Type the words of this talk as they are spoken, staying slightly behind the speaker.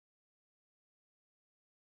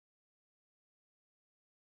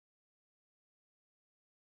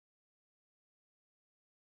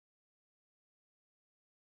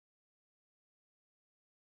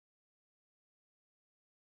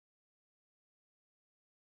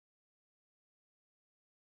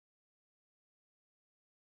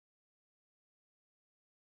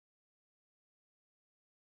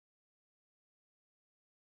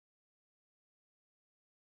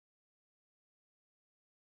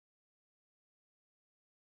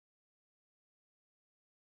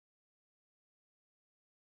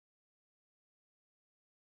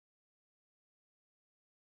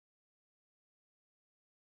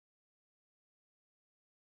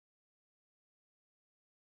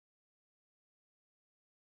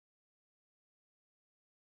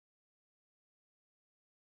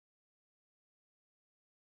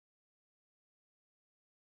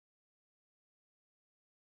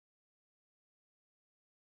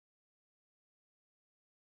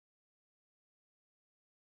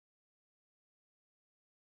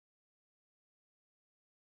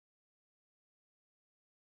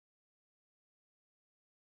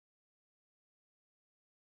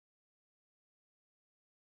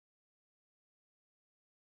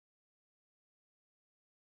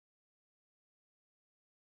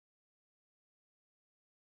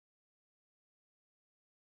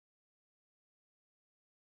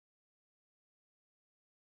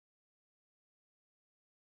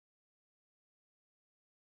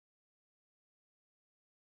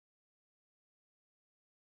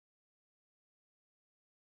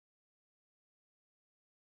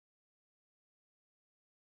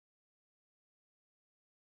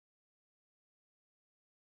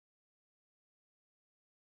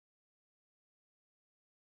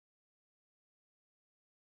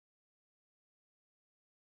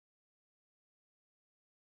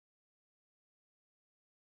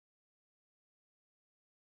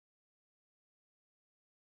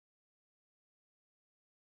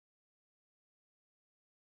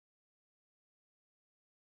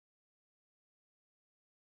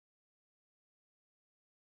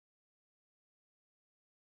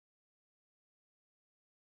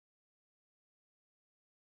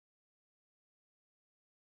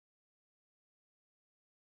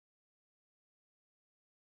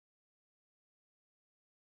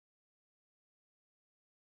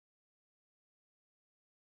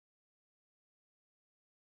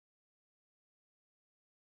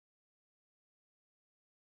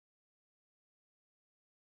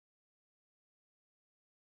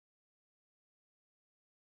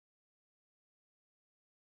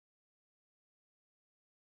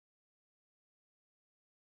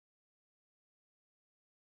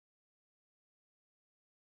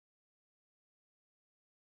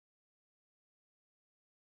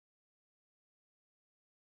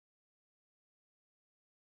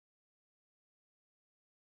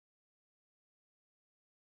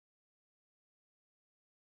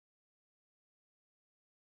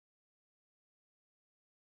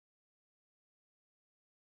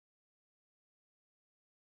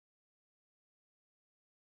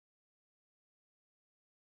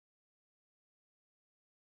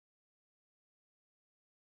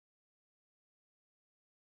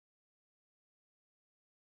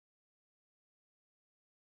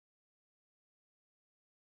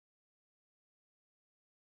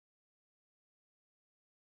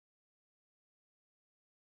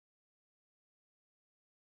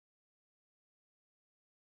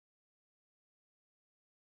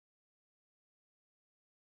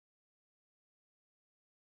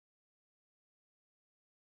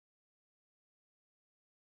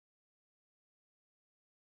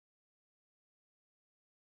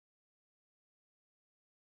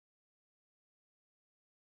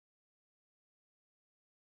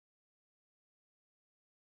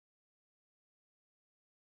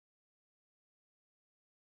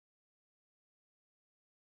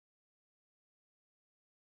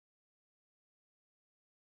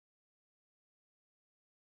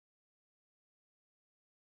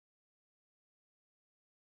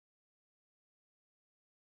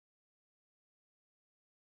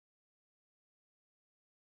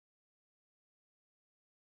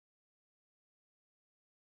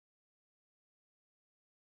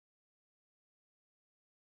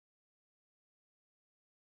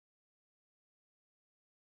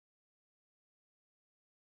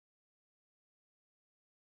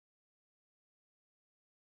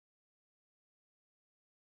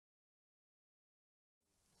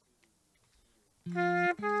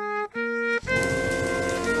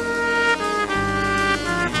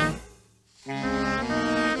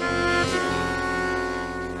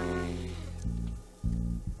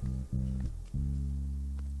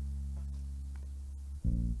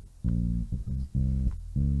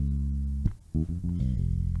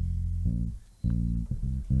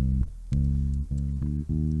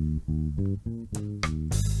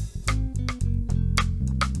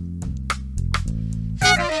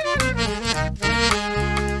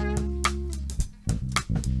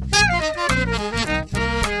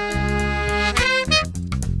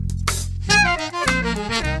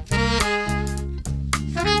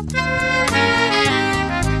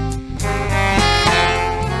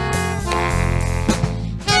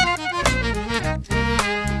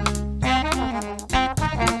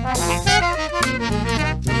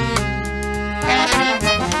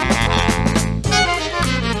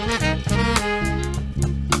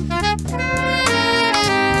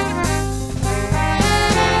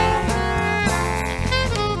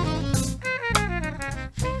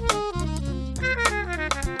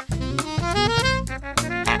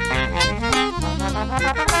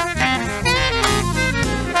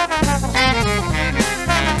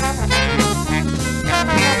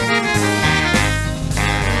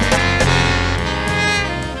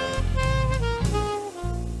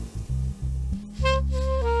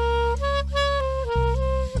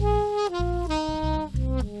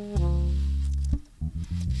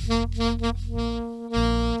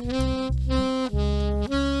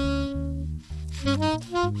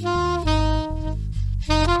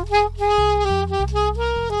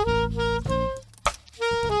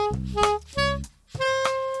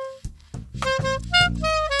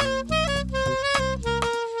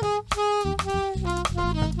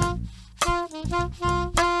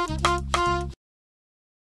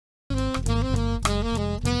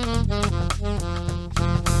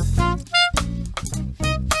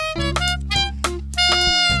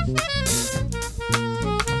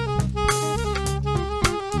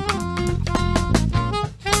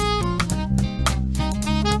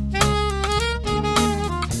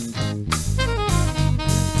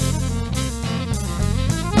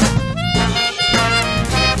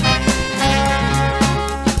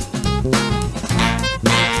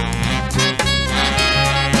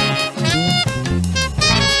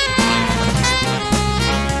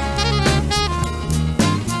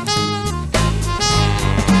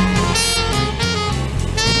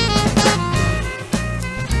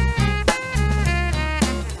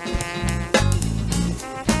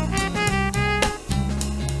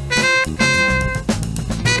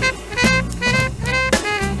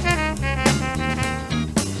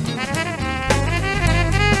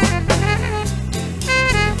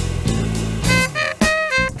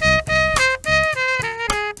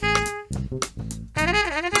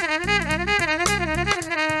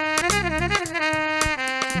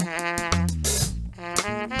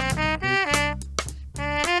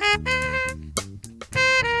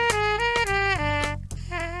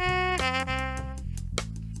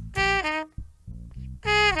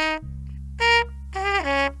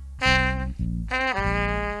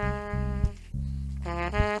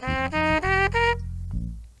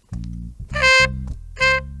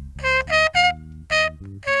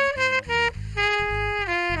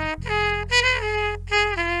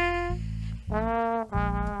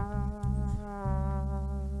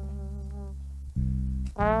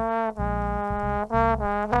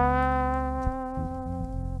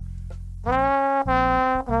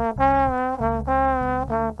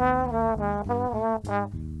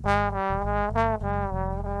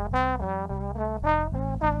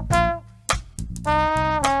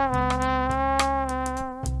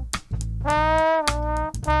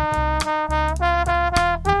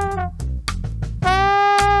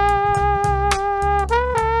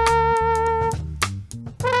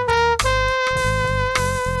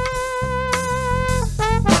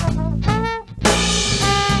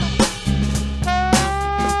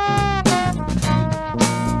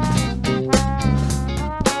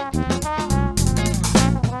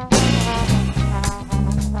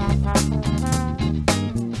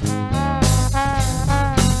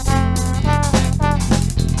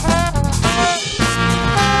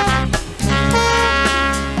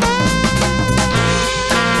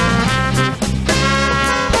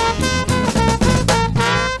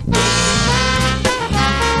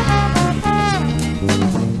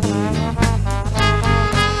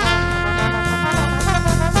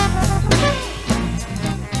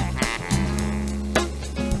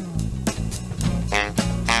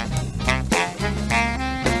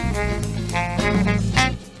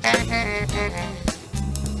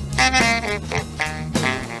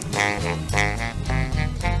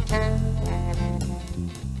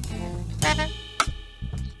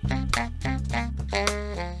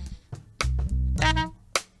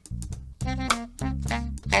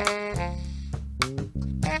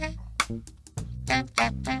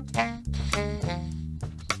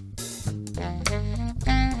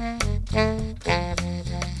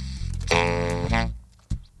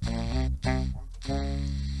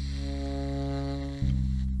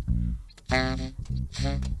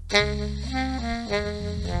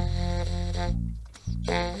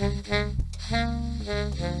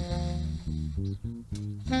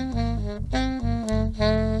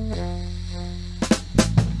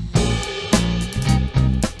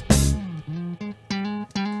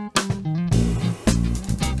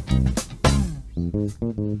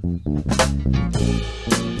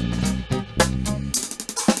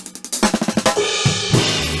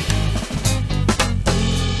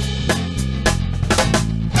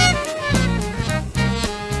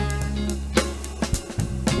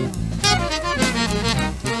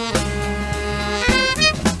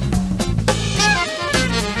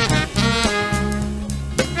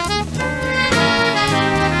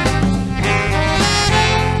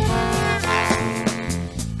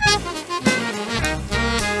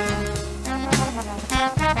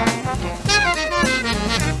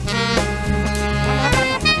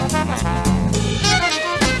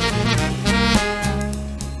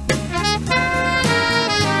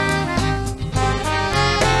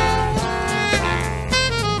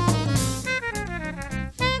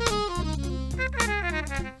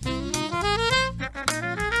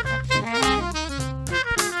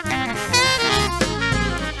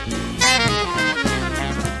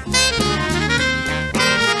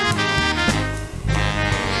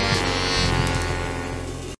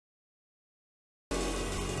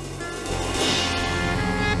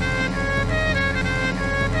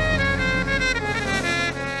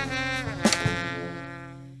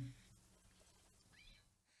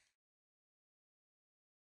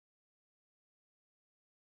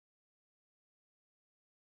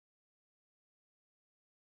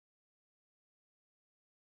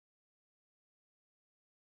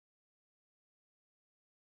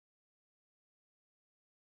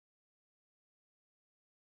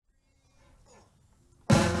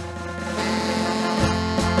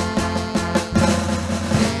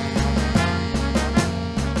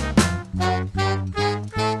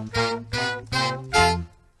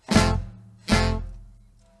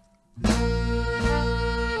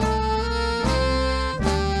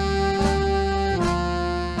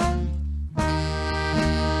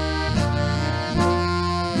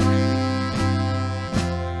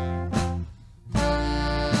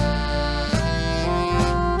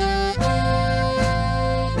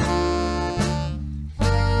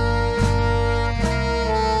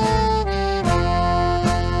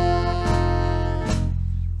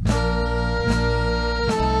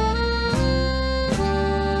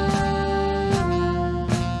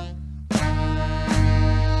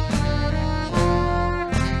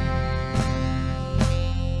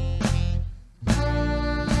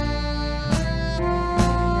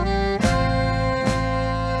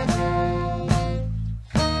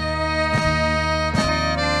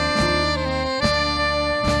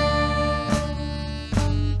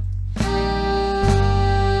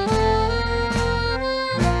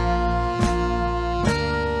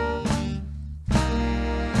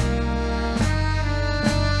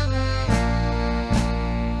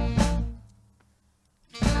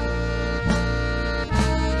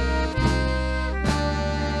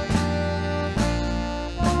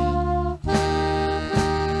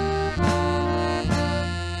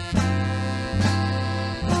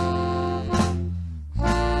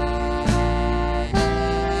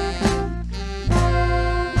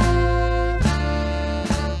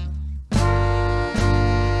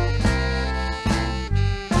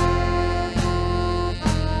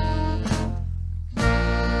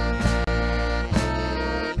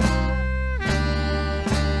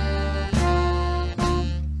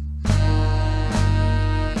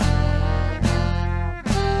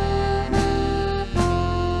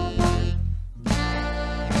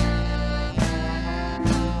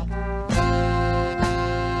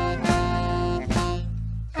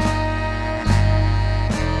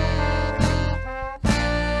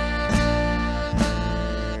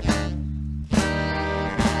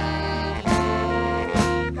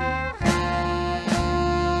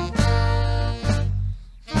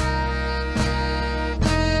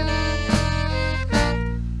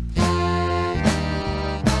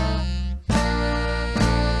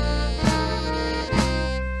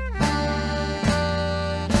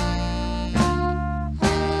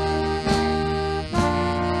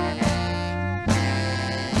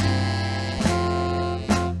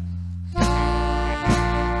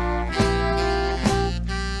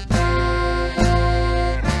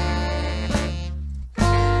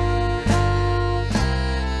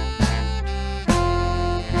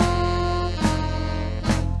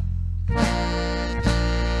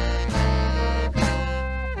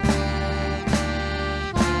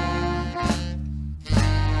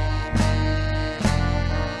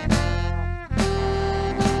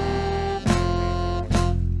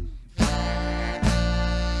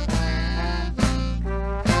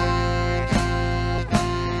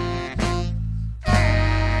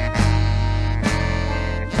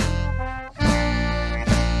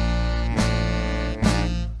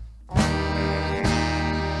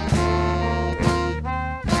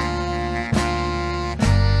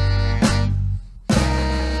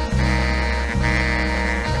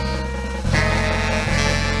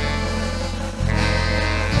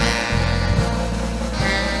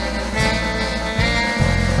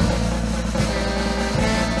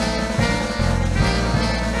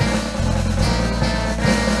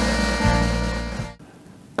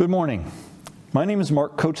Good morning. My name is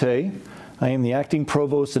Mark Cote. I am the Acting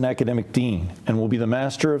Provost and Academic Dean and will be the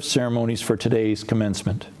Master of Ceremonies for today's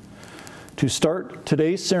commencement. To start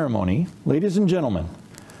today's ceremony, ladies and gentlemen,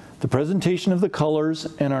 the presentation of the colors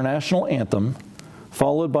and our national anthem,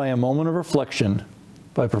 followed by a moment of reflection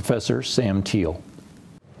by Professor Sam Teal.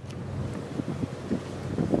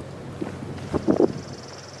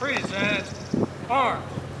 Present arms. arms.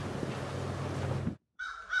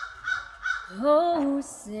 Oh,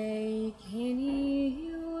 say, can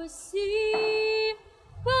you see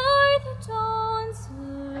by the dawn's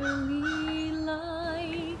early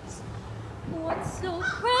light what so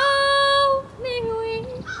proudly we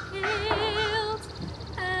hailed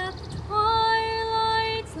at the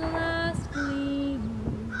twilight's last gleam,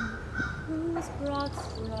 whose broad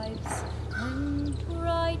stripes and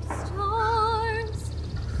bright stars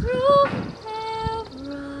through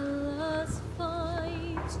perilous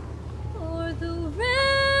fight o'er the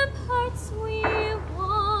ramparts we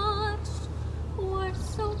watched were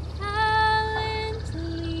so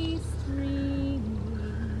gallantly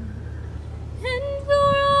streaming, and the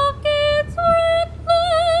rockets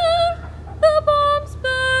rattling, the bombs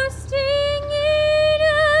bursting in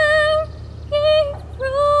air, gave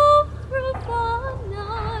proof through the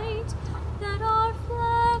night that our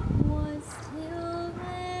flag was still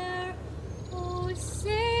there. Oh,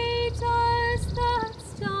 say does that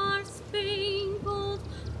star-spangled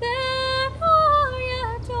banner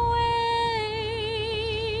yet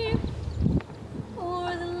wave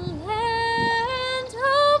o'er the land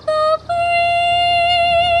of the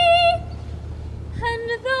free and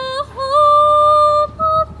the hope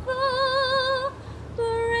of the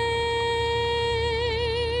brave?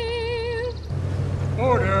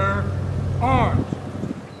 Order, arms.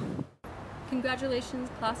 Congratulations,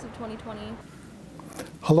 class of 2020.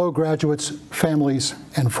 Hello, graduates, families,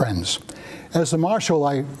 and friends. As the Marshal,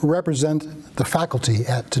 I represent the faculty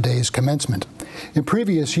at today's commencement. In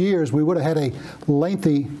previous years, we would have had a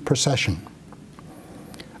lengthy procession.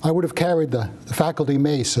 I would have carried the faculty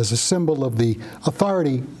mace as a symbol of the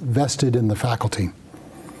authority vested in the faculty.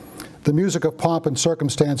 The music of pomp and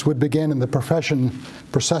circumstance would begin and the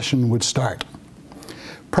procession would start.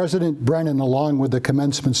 President Brennan, along with the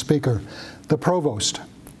commencement speaker, the provost,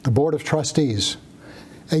 the Board of Trustees,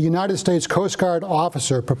 a United States Coast Guard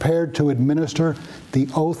officer prepared to administer the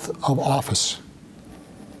oath of office,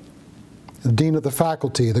 the Dean of the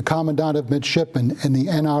Faculty, the Commandant of Midshipmen, and the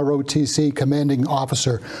NROTC commanding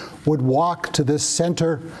officer would walk to this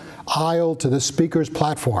center aisle to the speaker's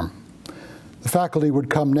platform. The faculty would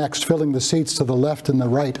come next, filling the seats to the left and the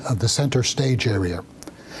right of the center stage area.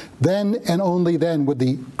 Then and only then would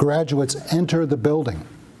the graduates enter the building,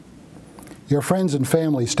 your friends and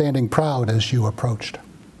family standing proud as you approached.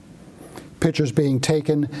 Pictures being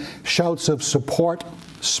taken, shouts of support,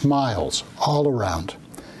 smiles all around.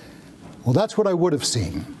 Well, that's what I would have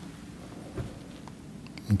seen.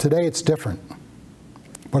 And today it's different,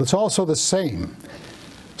 but it's also the same.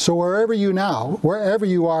 So wherever you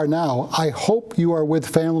are now, I hope you are with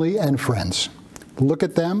family and friends. Look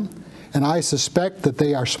at them, and I suspect that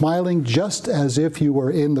they are smiling just as if you were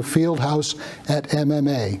in the field house at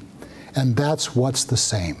MMA, and that's what's the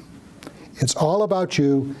same. It's all about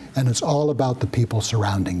you, and it's all about the people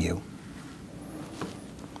surrounding you.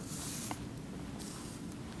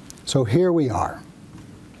 So here we are.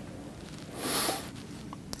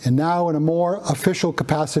 And now, in a more official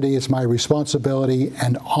capacity, it's my responsibility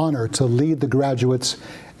and honor to lead the graduates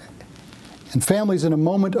and families in a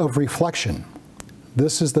moment of reflection.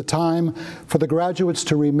 This is the time for the graduates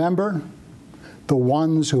to remember the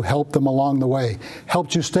ones who helped them along the way,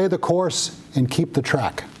 helped you stay the course and keep the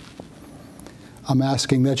track. I'm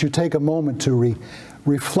asking that you take a moment to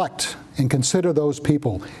reflect and consider those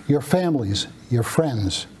people, your families, your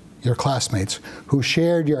friends, your classmates, who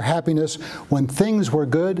shared your happiness when things were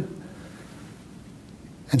good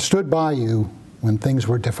and stood by you when things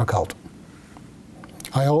were difficult.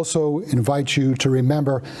 I also invite you to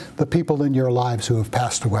remember the people in your lives who have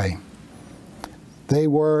passed away. They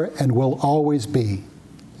were and will always be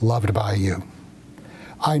loved by you.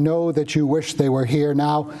 I know that you wish they were here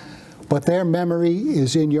now, but their memory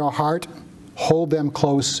is in your heart. Hold them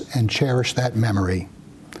close and cherish that memory.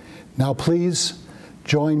 Now please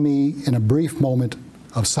join me in a brief moment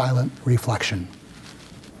of silent reflection.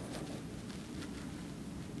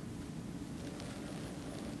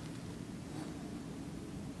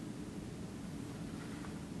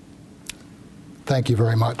 Thank you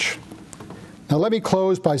very much. Now let me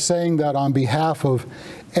close by saying that on behalf of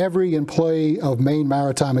every employee of Maine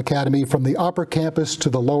Maritime Academy, from the upper campus to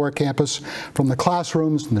the lower campus, from the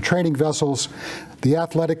classrooms and the training vessels, the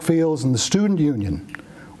athletic fields and the student union,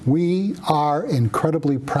 we are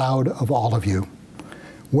incredibly proud of all of you.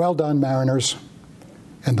 Well done, Mariners,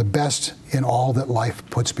 and the best in all that life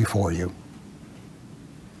puts before you.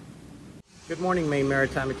 Good morning, Maine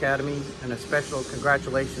Maritime Academy, and a special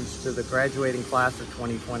congratulations to the graduating class of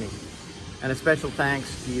 2020. And a special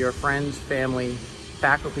thanks to your friends, family,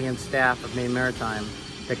 faculty, and staff of Maine Maritime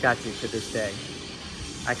that got you to this day.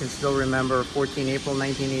 I can still remember 14 April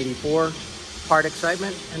 1984, part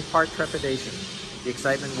excitement and part trepidation. The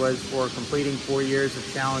excitement was for completing 4 years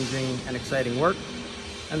of challenging and exciting work,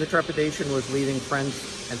 and the trepidation was leaving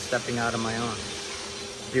friends and stepping out on my own.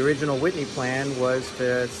 The original Whitney plan was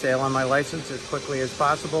to sail on my license as quickly as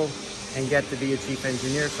possible and get to be a chief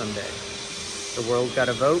engineer someday. The world got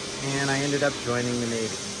a vote, and I ended up joining the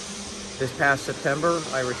Navy. This past September,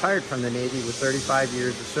 I retired from the Navy with 35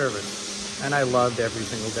 years of service, and I loved every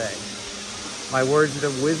single day. My words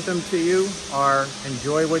of wisdom to you are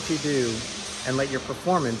enjoy what you do and let your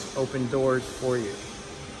performance open doors for you.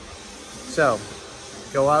 So,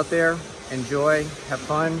 go out there, enjoy, have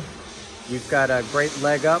fun. You've got a great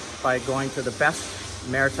leg up by going to the best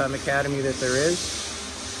maritime academy that there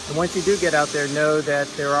is. And once you do get out there, know that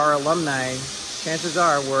there are alumni, chances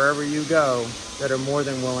are, wherever you go, that are more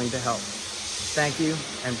than willing to help. Thank you,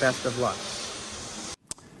 and best of luck.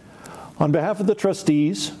 On behalf of the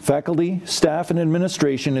trustees, faculty, staff, and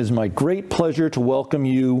administration, it is my great pleasure to welcome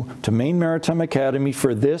you to Maine Maritime Academy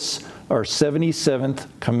for this, our 77th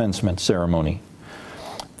commencement ceremony.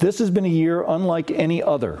 This has been a year unlike any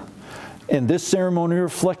other, and this ceremony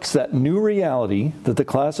reflects that new reality that the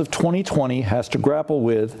class of 2020 has to grapple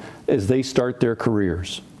with as they start their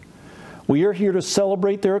careers. We are here to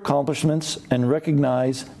celebrate their accomplishments and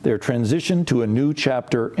recognize their transition to a new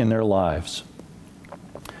chapter in their lives.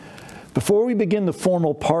 Before we begin the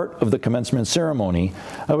formal part of the commencement ceremony,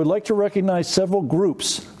 I would like to recognize several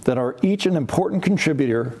groups that are each an important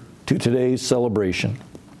contributor to today's celebration.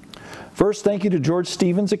 First, thank you to George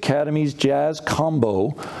Stevens Academy's Jazz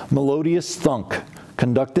Combo Melodious Thunk,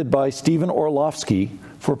 conducted by Stephen Orlovsky,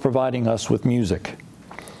 for providing us with music.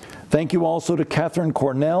 Thank you also to Catherine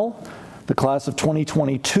Cornell, the class of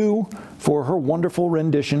 2022, for her wonderful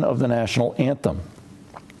rendition of the national anthem.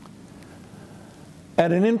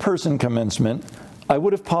 At an in-person commencement, I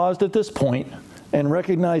would have paused at this point and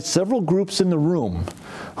recognized several groups in the room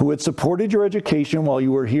who had supported your education while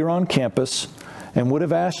you were here on campus and would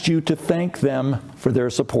have asked you to thank them for their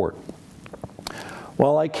support.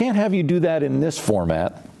 While I can't have you do that in this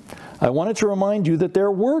format, I wanted to remind you that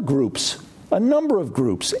there were groups, a number of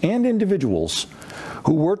groups and individuals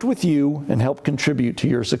who worked with you and helped contribute to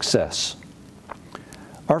your success.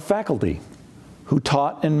 Our faculty, who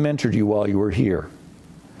taught and mentored you while you were here.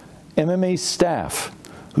 MMA staff,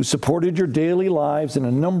 who supported your daily lives in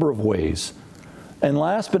a number of ways. And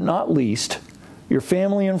last but not least, your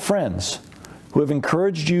family and friends, who have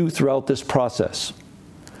encouraged you throughout this process.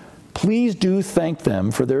 Please do thank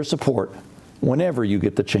them for their support whenever you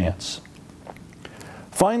get the chance.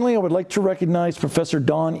 Finally, I would like to recognize Professor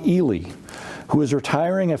Don Ely, who is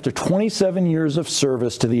retiring after 27 years of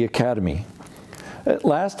service to the Academy. At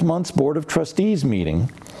last month's Board of Trustees meeting,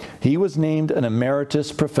 he was named an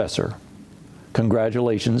emeritus professor.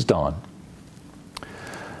 Congratulations, Don.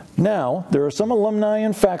 Now, there are some alumni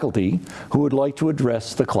and faculty who would like to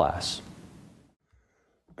address the class.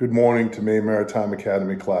 Good morning to Maine Maritime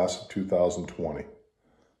Academy class of 2020.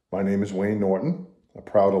 My name is Wayne Norton, a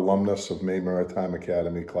proud alumnus of Maine Maritime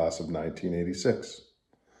Academy class of 1986.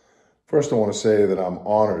 First, I want to say that I'm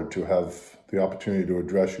honored to have the opportunity to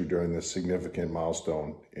address you during this significant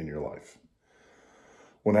milestone in your life.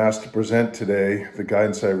 When asked to present today, the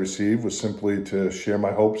guidance I received was simply to share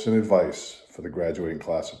my hopes and advice for the graduating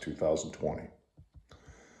class of 2020.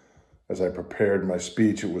 As I prepared my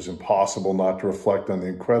speech, it was impossible not to reflect on the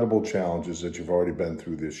incredible challenges that you've already been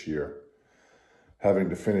through this year. Having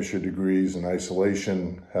to finish your degrees in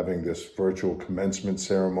isolation, having this virtual commencement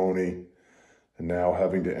ceremony, and now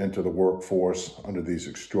having to enter the workforce under these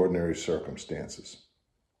extraordinary circumstances.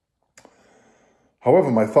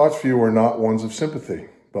 However, my thoughts for you are not ones of sympathy,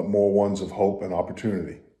 but more ones of hope and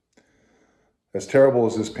opportunity. As terrible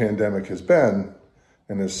as this pandemic has been,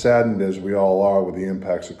 and as saddened as we all are with the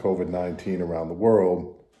impacts of COVID-19 around the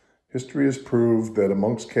world, history has proved that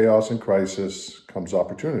amongst chaos and crisis comes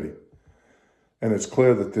opportunity. And it's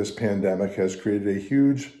clear that this pandemic has created a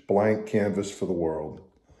huge blank canvas for the world,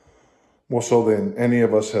 more so than any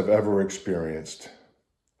of us have ever experienced.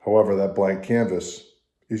 However, that blank canvas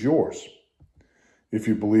is yours. If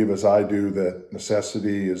you believe, as I do, that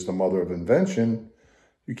necessity is the mother of invention,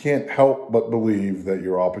 you can't help but believe that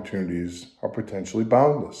your opportunities are potentially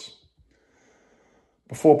boundless.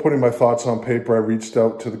 Before putting my thoughts on paper, I reached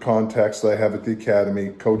out to the contacts that I have at the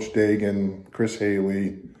Academy, Coach Dagan, Chris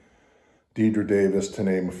Haley, Deidre Davis, to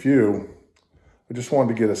name a few. I just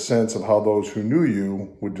wanted to get a sense of how those who knew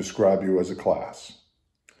you would describe you as a class.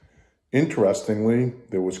 Interestingly,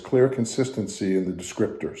 there was clear consistency in the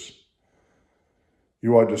descriptors.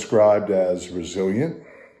 You are described as resilient,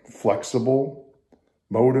 flexible,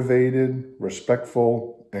 motivated,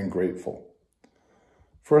 respectful, and grateful.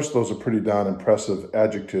 First, those are pretty darn impressive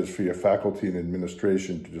adjectives for your faculty and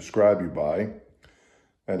administration to describe you by,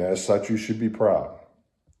 and as such, you should be proud.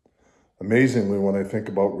 Amazingly, when I think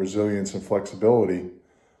about resilience and flexibility,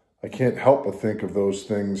 I can't help but think of those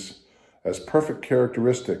things as perfect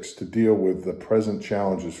characteristics to deal with the present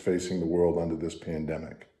challenges facing the world under this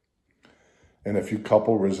pandemic. And if you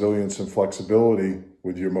couple resilience and flexibility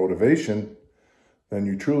with your motivation, then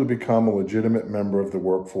you truly become a legitimate member of the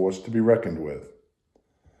workforce to be reckoned with.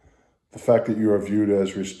 The fact that you are viewed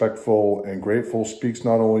as respectful and grateful speaks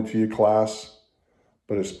not only to your class,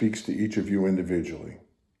 but it speaks to each of you individually.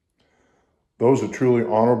 Those are truly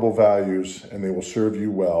honorable values, and they will serve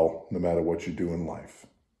you well no matter what you do in life.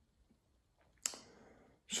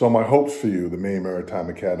 So my hopes for you, the Maine Maritime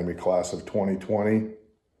Academy class of 2020,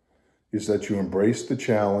 is that you embrace the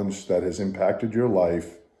challenge that has impacted your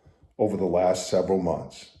life over the last several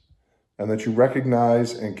months, and that you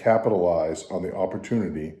recognize and capitalize on the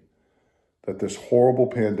opportunity that this horrible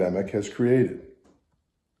pandemic has created.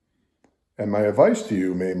 And my advice to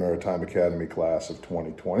you, Maine Maritime Academy class of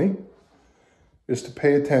 2020, is to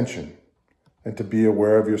pay attention and to be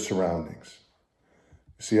aware of your surroundings.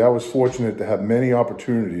 You see, I was fortunate to have many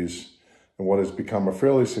opportunities in what has become a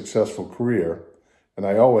fairly successful career, and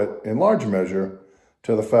I owe it, in large measure,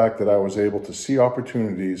 to the fact that I was able to see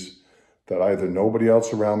opportunities that either nobody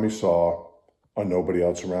else around me saw or nobody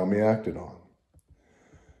else around me acted on.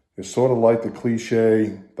 It's sort of like the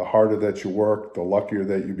cliche, the harder that you work, the luckier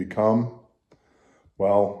that you become.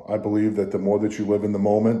 Well, I believe that the more that you live in the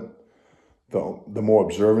moment, the more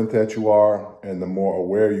observant that you are and the more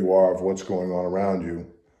aware you are of what's going on around you,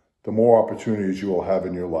 the more opportunities you will have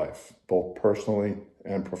in your life, both personally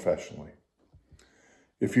and professionally.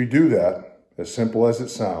 If you do that, as simple as it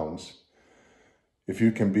sounds, if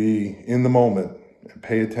you can be in the moment and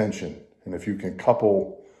pay attention, and if you can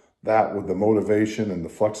couple that with the motivation and the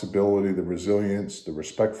flexibility, the resilience, the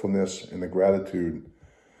respectfulness, and the gratitude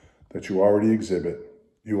that you already exhibit,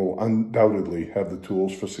 you will undoubtedly have the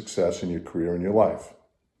tools for success in your career and your life.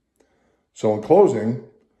 So in closing,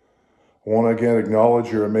 I want to again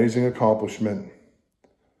acknowledge your amazing accomplishment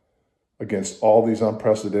against all these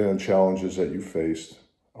unprecedented challenges that you faced.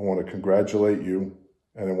 I want to congratulate you,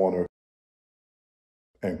 and I want to,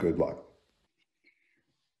 and good luck.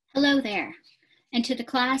 Hello there, and to the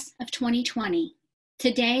class of 2020.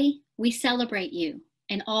 Today, we celebrate you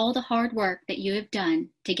and all the hard work that you have done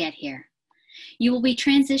to get here. You will be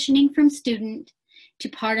transitioning from student to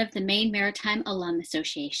part of the Maine Maritime Alum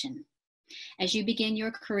Association as you begin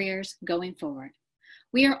your careers going forward.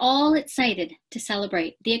 We are all excited to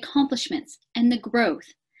celebrate the accomplishments and the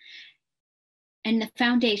growth and the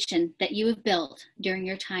foundation that you have built during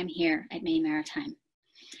your time here at Maine Maritime.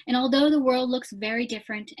 And although the world looks very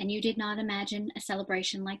different and you did not imagine a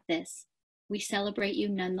celebration like this, we celebrate you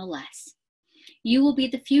nonetheless. You will be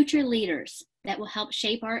the future leaders that will help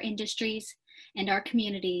shape our industries and our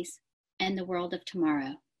communities and the world of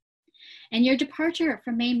tomorrow. And your departure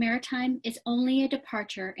from Maine Maritime is only a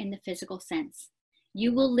departure in the physical sense.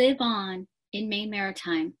 You will live on in Maine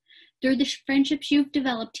Maritime through the friendships you've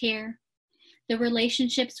developed here, the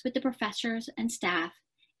relationships with the professors and staff,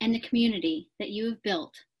 and the community that you have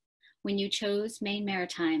built when you chose Maine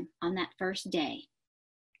Maritime on that first day.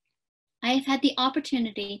 I have had the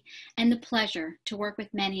opportunity and the pleasure to work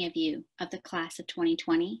with many of you of the class of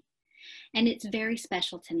 2020, and it's very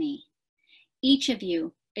special to me. Each of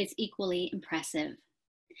you is equally impressive.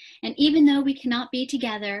 And even though we cannot be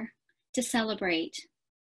together to celebrate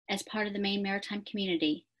as part of the Maine Maritime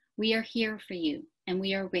community, we are here for you and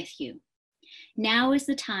we are with you. Now is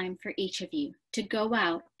the time for each of you to go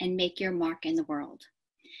out and make your mark in the world.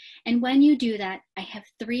 And when you do that, I have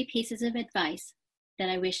 3 pieces of advice that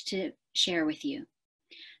I wish to share with you.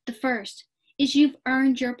 The first is you've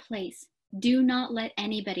earned your place. Do not let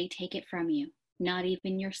anybody take it from you, not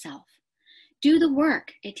even yourself. Do the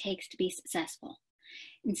work it takes to be successful.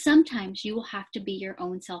 And sometimes you will have to be your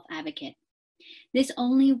own self-advocate. This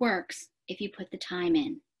only works if you put the time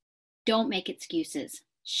in. Don't make excuses.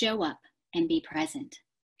 Show up and be present.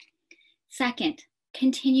 Second,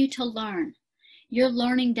 continue to learn. Your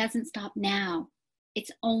learning doesn't stop now.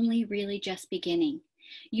 It's only really just beginning.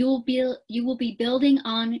 You will be building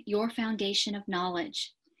on your foundation of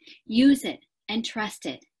knowledge. Use it and trust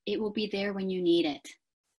it. It will be there when you need it.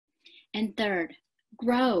 And third,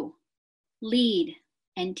 grow, lead,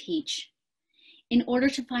 and teach. In order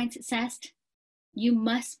to find success, you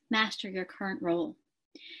must master your current role.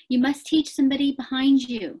 You must teach somebody behind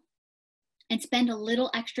you and spend a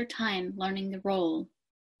little extra time learning the role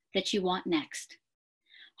that you want next.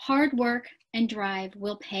 Hard work and drive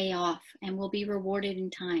will pay off and will be rewarded in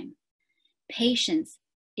time. Patience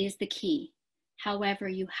is the key. However,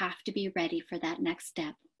 you have to be ready for that next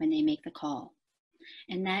step when they make the call.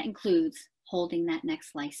 And that includes holding that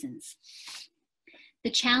next license. The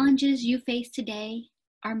challenges you face today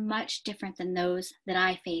are much different than those that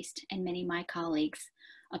I faced and many of my colleagues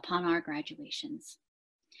upon our graduations.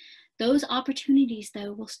 Those opportunities,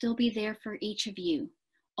 though, will still be there for each of you.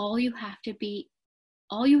 All you have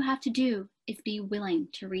to do is be willing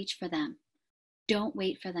to reach for them. Don't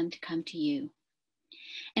wait for them to come to you.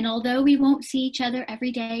 And although we won't see each other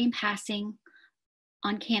every day in passing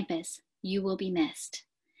on campus, you will be missed.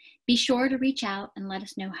 Be sure to reach out and let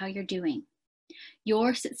us know how you're doing.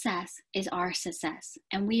 Your success is our success,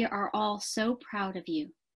 and we are all so proud of you.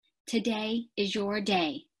 Today is your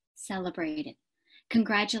day. Celebrate it.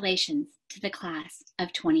 Congratulations to the class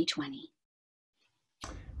of 2020.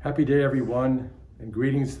 Happy day, everyone, and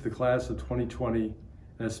greetings to the class of 2020,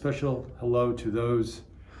 and a special hello to those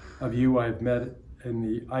of you I've met in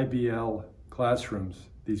the IBL classrooms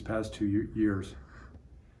these past 2 years.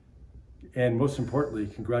 And most importantly,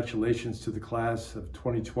 congratulations to the class of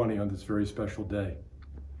 2020 on this very special day.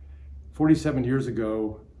 47 years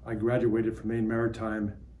ago, I graduated from Maine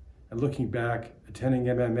Maritime, and looking back, attending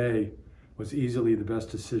MMA was easily the best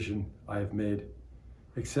decision I have made,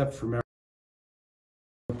 except for Maritime,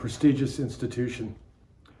 a prestigious institution.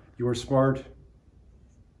 You are smart,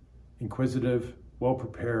 inquisitive,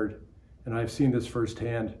 well-prepared, and I've seen this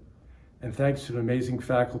firsthand. And thanks to an amazing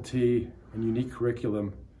faculty and unique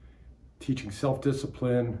curriculum, teaching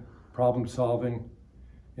self-discipline, problem-solving,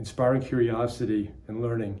 inspiring curiosity, and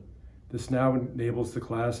learning, this now enables the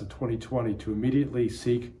class of 2020 to immediately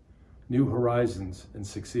seek new horizons and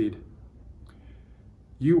succeed.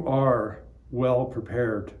 You are well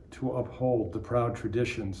prepared to uphold the proud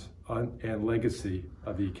traditions and legacy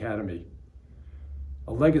of the Academy,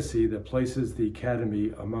 a legacy that places the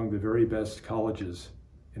Academy among the very best colleges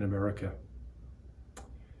in America.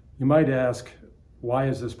 You might ask, why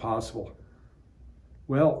is this possible?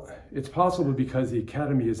 Well, it's possible because the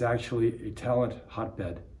Academy is actually a talent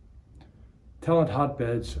hotbed. Talent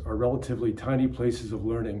hotbeds are relatively tiny places of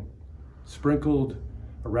learning, sprinkled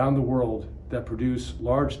around the world, that produce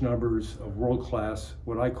large numbers of world-class,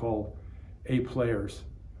 what I call A players,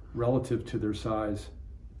 relative to their size.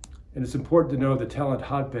 And it's important to know that talent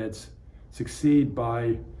hotbeds succeed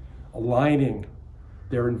by aligning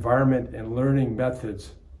their environment and learning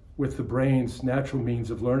methods with the brain's natural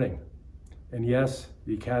means of learning. And yes,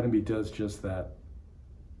 the Academy does just that.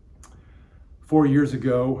 4 years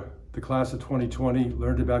ago, the class of 2020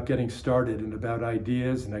 learned about getting started and about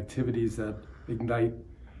ideas and activities that ignite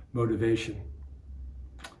motivation.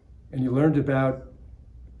 And you learned about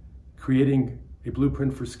creating a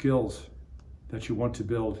blueprint for skills that you want to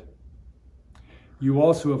build. You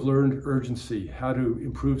also have learned urgency, how to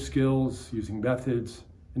improve skills using methods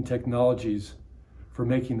and technologies for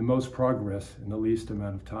making the most progress in the least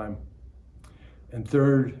amount of time. And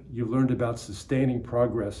third, you've learned about sustaining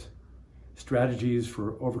progress, strategies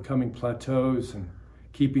for overcoming plateaus and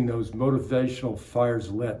keeping those motivational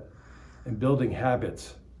fires lit, and building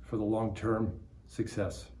habits for the long-term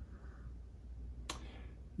success.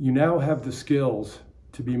 You now have the skills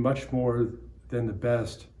to be much more than the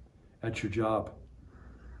best at your job.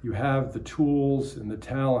 You have the tools and the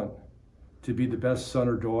talent to be the best son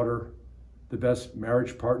or daughter, the best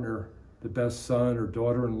marriage partner, the best son or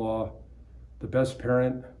daughter-in-law, the best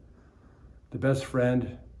parent, the best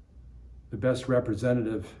friend, the best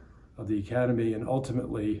representative of the Academy, and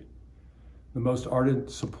ultimately the most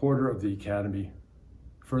ardent supporter of the Academy,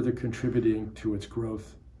 further contributing to its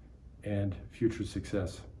growth and future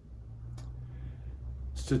success.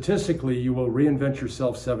 Statistically, you will reinvent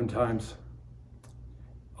yourself 7 times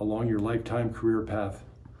along your lifetime career path,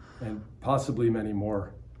 and possibly many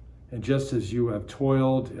more. And just as you have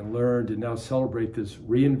toiled and learned and now celebrate this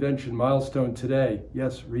reinvention milestone today,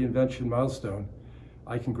 yes, reinvention milestone,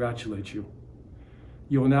 I congratulate you.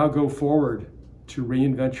 You will now go forward to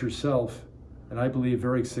reinvent yourself, and I believe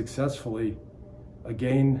very successfully,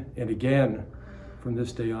 again and again from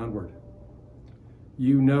this day onward.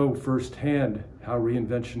 You know firsthand how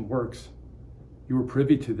reinvention works. You were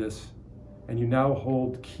privy to this, and you now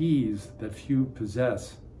hold keys that few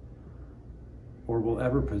possess or will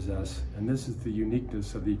ever possess, and this is the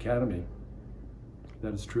uniqueness of the Academy.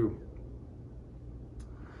 That is true.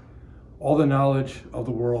 All the knowledge of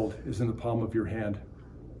the world is in the palm of your hand.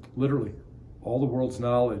 Literally, all the world's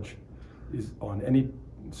knowledge is on any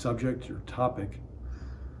subject or topic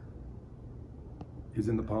is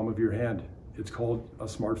in the palm of your hand. It's called a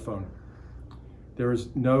smartphone. There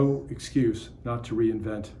is no excuse not to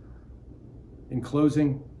reinvent. In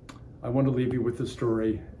closing, I want to leave you with a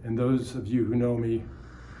story, and those of you who know me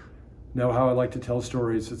know how I like to tell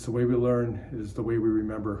stories. It's the way we learn, it is the way we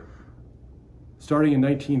remember. Starting in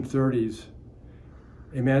 1930s,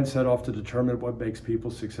 a man set off to determine what makes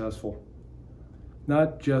people successful,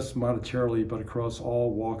 not just monetarily, but across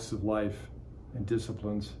all walks of life and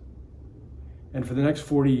disciplines. And for the next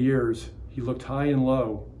 40 years, he looked high and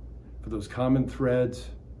low for those common threads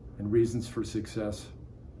and reasons for success.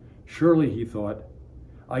 Surely, he thought,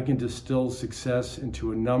 I can distill success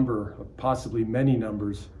into a number, of possibly many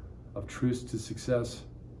numbers, of truths to success.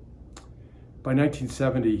 By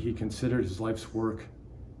 1970, he considered his life's work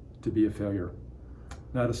to be a failure.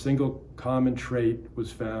 Not a single common trait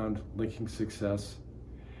was found linking success.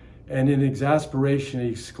 And in exasperation, he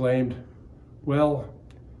exclaimed, well,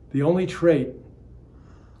 the only trait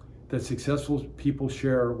that successful people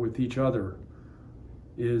share with each other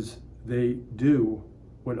is they do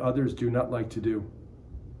what others do not like to do.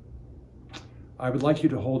 I would like you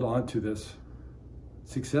to hold on to this.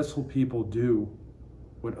 Successful people do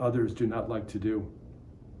what others do not like to do.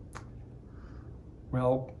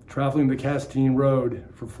 Well, traveling the Castine Road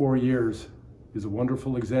for 4 years is a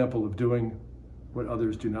wonderful example of doing what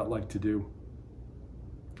others do not like to do.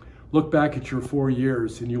 Look back at your 4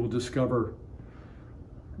 years and you will discover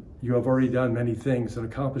you have already done many things and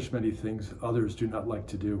accomplished many things others do not like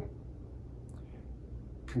to do.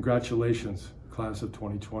 Congratulations, class of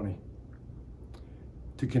 2020.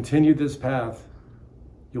 To continue this path,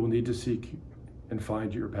 you will need to seek and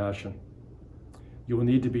find your passion. You will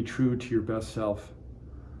need to be true to your best self.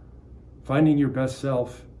 Finding your best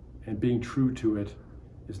self and being true to it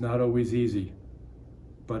is not always easy,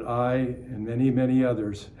 but I and many, many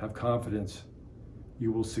others have confidence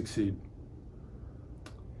you will succeed.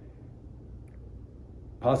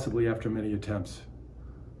 Possibly after many attempts.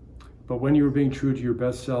 But when you are being true to your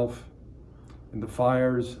best self and the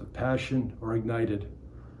fires of passion are ignited,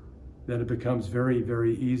 then it becomes very,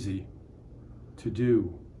 very easy to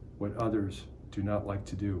do what others do not like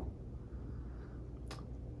to do.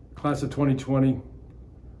 Class of 2020,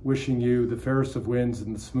 wishing you the fairest of winds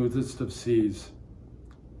and the smoothest of seas.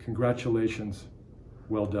 Congratulations.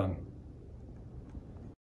 Well done.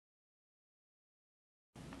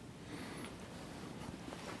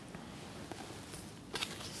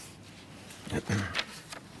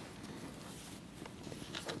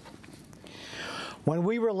 When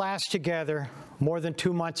we were last together, more than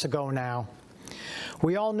 2 months ago now,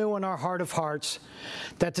 we all knew in our heart of hearts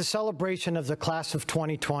that the celebration of the class of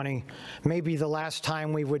 2020 may be the last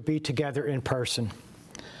time we would be together in person.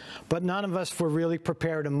 But none of us were really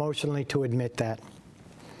prepared emotionally to admit that.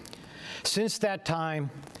 Since that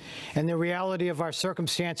time, and the reality of our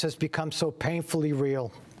circumstance has become so painfully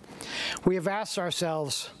real, we have asked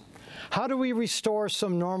ourselves, how do we restore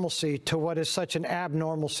some normalcy to what is such an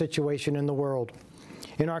abnormal situation in the world,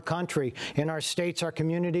 in our country, in our states, our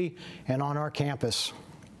community, and on our campus?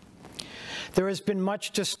 There has been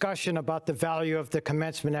much discussion about the value of the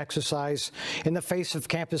commencement exercise in the face of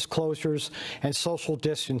campus closures and social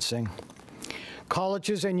distancing.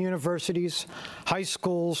 Colleges and universities, high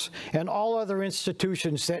schools, and all other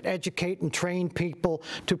institutions that educate and train people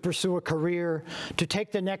to pursue a career, to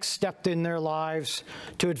take the next step in their lives,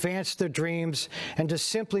 to advance their dreams, and to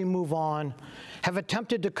simply move on, have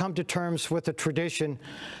attempted to come to terms with a tradition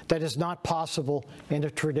that is not possible in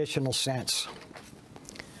a traditional sense.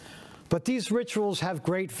 But these rituals have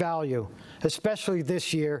great value, especially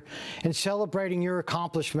this year, in celebrating your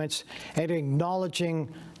accomplishments and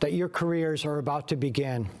acknowledging that your careers are about to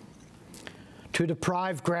begin. To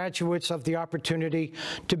deprive graduates of the opportunity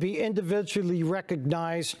to be individually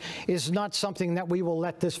recognized is not something that we will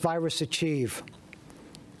let this virus achieve.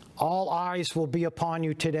 All eyes will be upon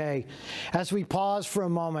you today as we pause for a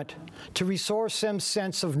moment to restore some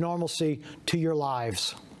sense of normalcy to your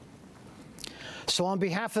lives. So on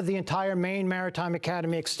behalf of the entire Maine Maritime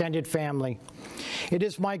Academy extended family, it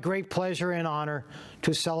is my great pleasure and honor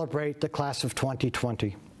to celebrate the class of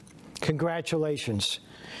 2020. Congratulations.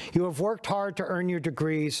 You have worked hard to earn your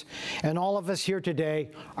degrees, and all of us here today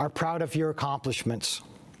are proud of your accomplishments.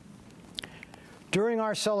 During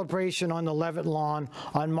our celebration on the Levitt Lawn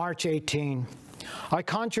on March 18, I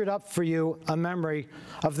conjured up for you a memory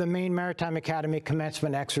of the Maine Maritime Academy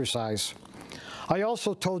commencement exercise. I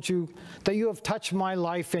also told you that you have touched my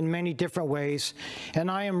life in many different ways,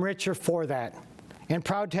 and I am richer for that, and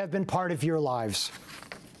proud to have been part of your lives.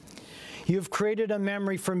 You've created a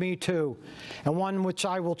memory for me too, and one which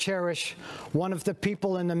I will cherish, one of the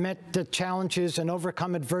people in the midst of challenges and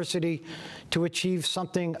overcome adversity to achieve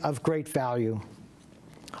something of great value.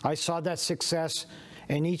 I saw that success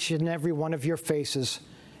in each and every one of your faces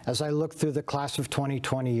as I looked through the Class of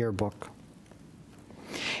 2020 yearbook.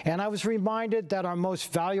 And I was reminded that our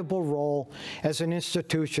most valuable role as an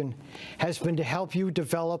institution has been to help you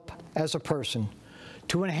develop as a person,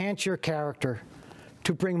 to enhance your character,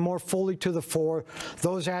 to bring more fully to the fore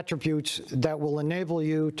those attributes that will enable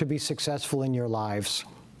you to be successful in your lives.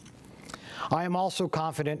 I am also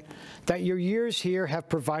confident that your years here have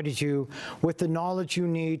provided you with the knowledge you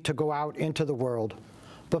need to go out into the world.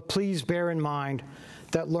 But please bear in mind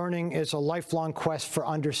that learning is a lifelong quest for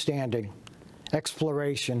understanding,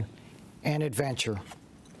 exploration, and adventure.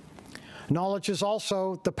 Knowledge is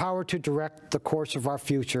also the power to direct the course of our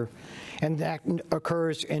future, and that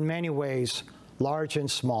occurs in many ways, large and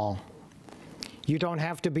small. You don't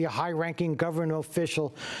have to be a high-ranking government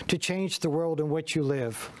official to change the world in which you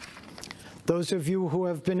live. Those of you who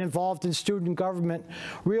have been involved in student government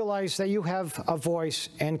realize that you have a voice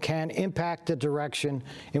and can impact the direction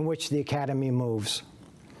in which the Academy moves.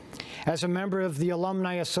 As a member of the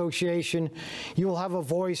Alumni Association, you will have a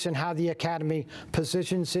voice in how the Academy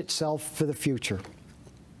positions itself for the future.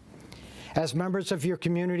 As members of your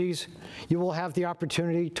communities, you will have the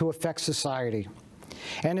opportunity to affect society.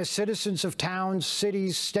 And as citizens of towns,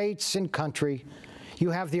 cities, states, and country, you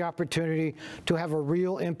have the opportunity to have a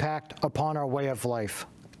real impact upon our way of life.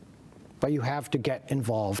 But you have to get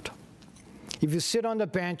involved. If you sit on the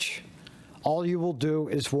bench, all you will do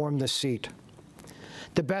is warm the seat.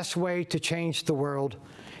 The best way to change the world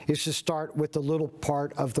is to start with the little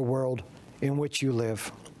part of the world in which you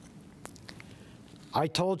live. I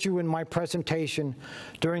told you in my presentation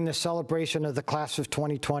during the celebration of the Class of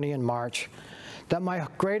 2020 in March that my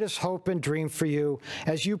greatest hope and dream for you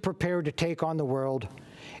as you prepare to take on the world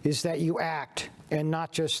is that you act and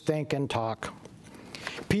not just think and talk.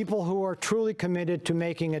 People who are truly committed to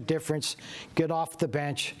making a difference get off the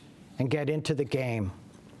bench and get into the game.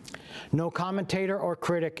 No commentator or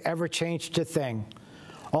critic ever changed a thing.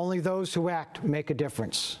 Only those who act make a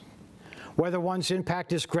difference. Whether one's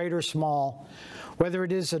impact is great or small, whether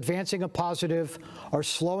it is advancing a positive or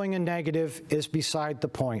slowing a negative is beside the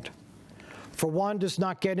point. For one does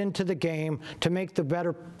not get into the game to make the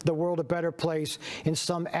world a better place in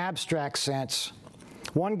some abstract sense.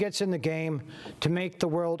 One gets in the game to make the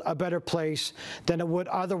world a better place than it would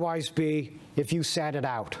otherwise be if you sat it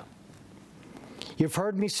out. You've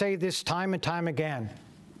heard me say this time and time again.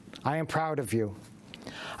 I am proud of you.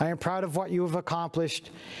 I am proud of what you have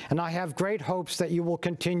accomplished, and I have great hopes that you will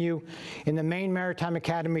continue in the Maine Maritime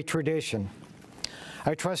Academy tradition.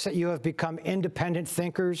 I trust that you have become independent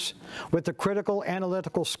thinkers with the critical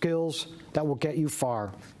analytical skills that will get you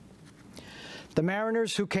far. The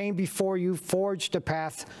mariners who came before you forged a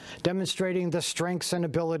path demonstrating the strengths and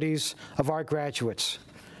abilities of our graduates.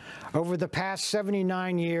 Over the past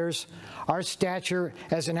 79 years, our stature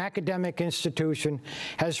as an academic institution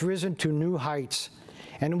has risen to new heights,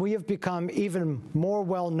 and we have become even more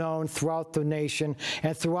well-known throughout the nation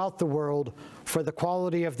and throughout the world for the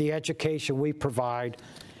quality of the education we provide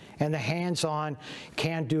and the hands-on,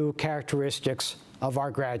 can-do characteristics of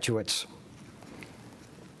our graduates.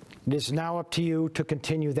 It is now up to you to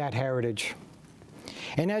continue that heritage.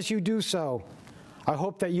 And as you do so, I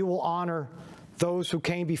hope that you will honor those who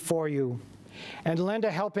came before you and lend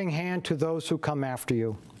a helping hand to those who come after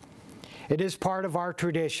you. It is part of our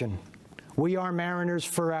tradition. We are Mariners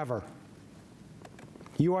forever.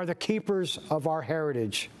 You are the keepers of our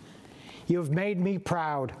heritage. You have made me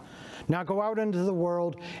proud. Now go out into the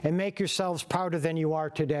world and make yourselves prouder than you are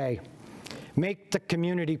today. Make the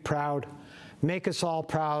community proud. Make us all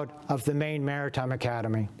proud of the Maine Maritime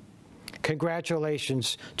Academy.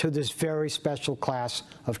 Congratulations to this very special class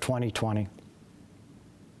of 2020.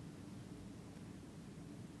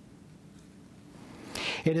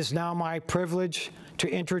 It is now my privilege to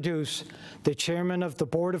introduce the Chairman of the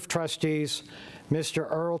Board of Trustees, Mr.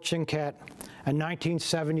 Earl Chinquette, a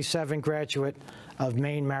 1977 graduate of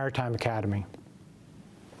Maine Maritime Academy.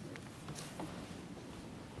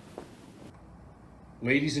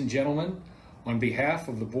 Ladies and gentlemen, on behalf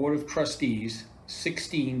of the Board of Trustees,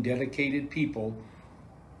 16 dedicated people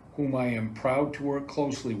whom I am proud to work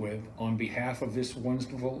closely with on behalf of this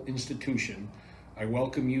wonderful institution, I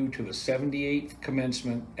welcome you to the 78th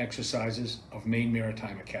commencement exercises of Maine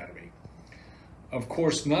Maritime Academy. Of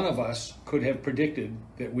course, none of us could have predicted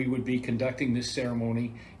that we would be conducting this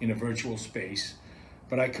ceremony in a virtual space,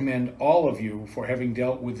 but I commend all of you for having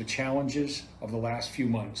dealt with the challenges of the last few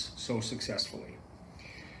months so successfully.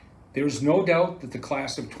 There is no doubt that the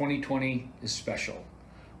class of 2020 is special.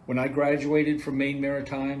 When I graduated from Maine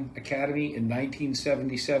Maritime Academy in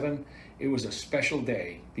 1977, it was a special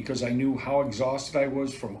day because I knew how exhausted I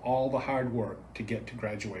was from all the hard work to get to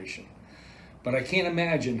graduation. But I can't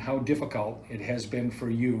imagine how difficult it has been for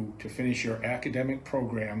you to finish your academic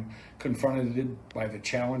program confronted by the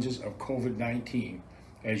challenges of COVID-19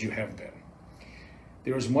 as you have been.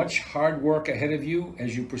 There is much hard work ahead of you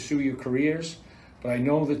as you pursue your careers, but I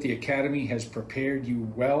know that the Academy has prepared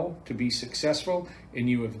you well to be successful, and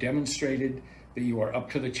you have demonstrated that you are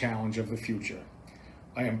up to the challenge of the future.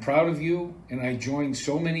 I am proud of you, and I join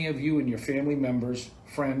so many of you and your family members,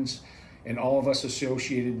 friends, and all of us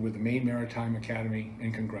associated with the Maine Maritime Academy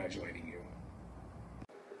in congratulating you.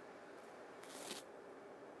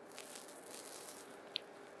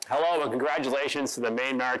 Hello and congratulations to the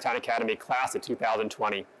Maine Maritime Academy class of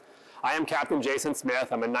 2020. I am Captain Jason Smith.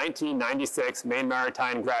 I'm a 1996 Maine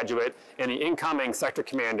Maritime graduate and the incoming sector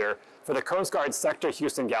commander for the Coast Guard Sector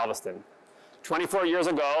Houston-Galveston. 24 years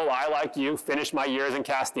ago, I, like you, finished my years in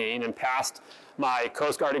Castine and passed my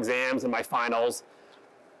Coast Guard exams and my finals,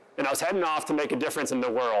 and I was heading off to make a difference in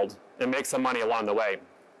the world and make some money along the way.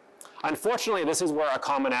 Unfortunately, this is where our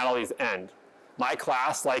commonalities end. My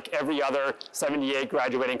class, like every other 78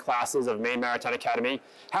 graduating classes of Maine Maritime Academy,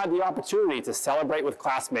 had the opportunity to celebrate with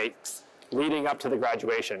classmates leading up to the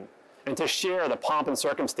graduation and to share the pomp and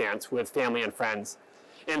circumstance with family and friends,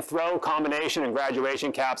 and throw combination and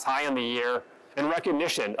graduation caps high in the air in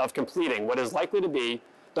recognition of completing what is likely to be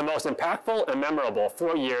the most impactful and memorable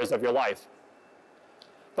 4 years of your life.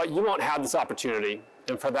 But you won't have this opportunity,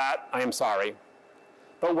 and for that, I am sorry.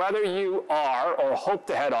 But whether you are or hope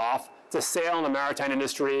to head off to sail in the maritime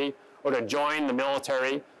industry, or to join the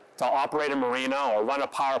military, to operate a marina, or run a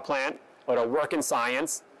power plant, or to work in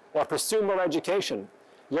science, or pursue more education,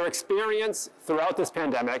 your experience throughout this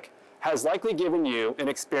pandemic has likely given you an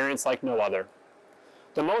experience like no other.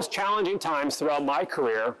 The most challenging times throughout my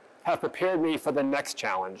career have prepared me for the next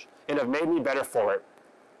challenge and have made me better for it.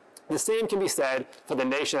 The same can be said for the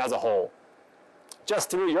nation as a whole. Just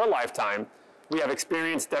through your lifetime, we have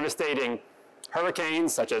experienced devastating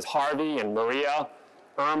hurricanes such as Harvey and Maria,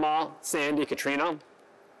 Irma, Sandy, Katrina,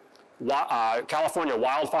 California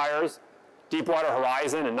wildfires, Deepwater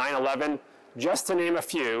Horizon, and 9/11, just to name a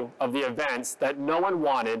few of the events that no one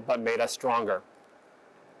wanted but made us stronger.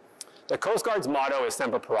 The Coast Guard's motto is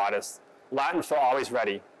Semper Paratus, Latin for always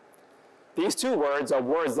ready. These two words are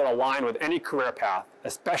words that align with any career path,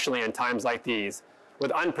 especially in times like these,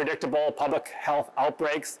 with unpredictable public health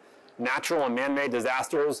outbreaks, natural and man-made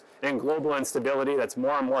disasters, and global instability that's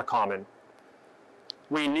more and more common.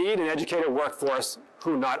 We need an educated workforce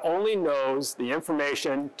who not only knows the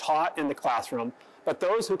information taught in the classroom, but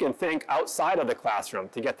those who can think outside of the classroom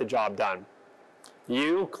to get the job done.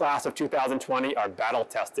 You, class of 2020, are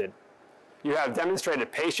battle-tested. You have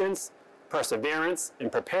demonstrated patience, perseverance,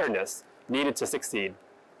 and preparedness needed to succeed.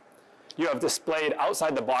 You have displayed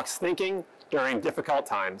outside-the-box thinking during difficult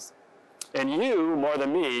times. And you, more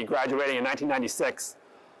than me, graduating in 1996,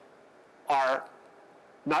 are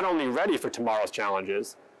not only ready for tomorrow's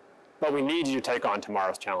challenges, but we need you to take on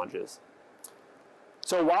tomorrow's challenges.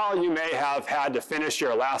 So while you may have had to finish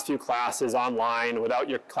your last few classes online without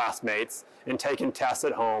your classmates and taking tests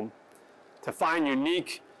at home, to find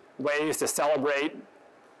unique ways to celebrate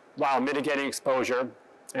while mitigating exposure,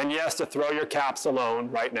 and yes, to throw your caps alone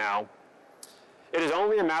right now, it is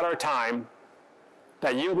only a matter of time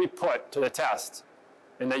that you'll be put to the test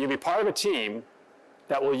and that you'll be part of a team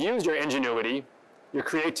that will use your ingenuity, your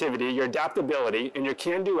creativity, your adaptability, and your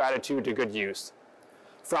can-do attitude to good use.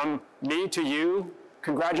 From me to you,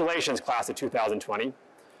 congratulations, class of 2020.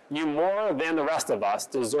 You more than the rest of us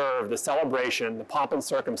deserve the celebration, the pomp and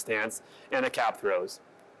circumstance, and the cap throws.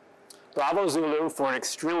 Bravo Zulu for an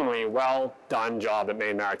extremely well done job at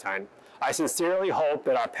Maine Maritime. I sincerely hope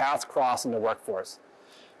that our paths cross in the workforce.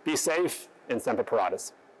 Be safe and Semper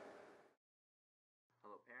Paratus.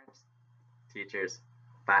 Hello parents, teachers,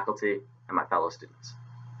 faculty, and my fellow students.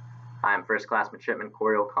 I am First Class Midshipman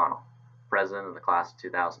Corey O'Connell, President of the Class of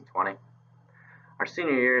 2020. Our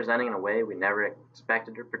senior year is ending in a way we never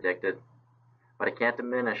expected or predicted, but it can't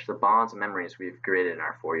diminish the bonds and memories we've created in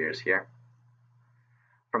our 4 years here.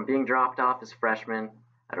 From being dropped off as freshmen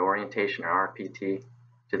at orientation or RPT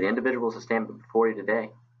to the individuals that stand before you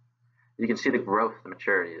today, you can see the growth and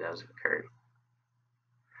maturity that has occurred.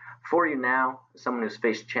 Before you now is someone who's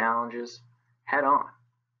faced challenges head on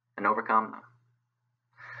and overcome them.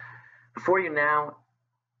 Before you now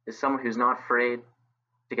is someone who's not afraid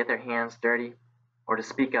to get their hands dirty or to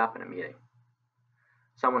speak up in a meeting.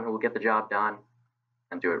 Someone who will get the job done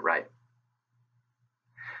and do it right.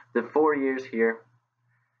 The 4 years here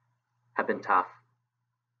have been tough,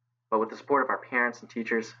 but with the support of our parents and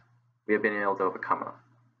teachers, we have been able to overcome them.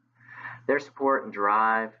 Their support and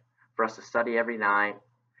drive for us to study every night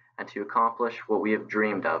and to accomplish what we have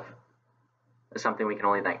dreamed of is something we can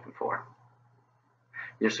only thank them for.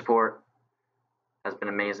 Your support has been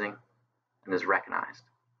amazing and is recognized.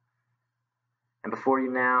 And before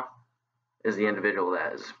you now is the individual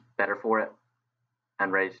that is better for it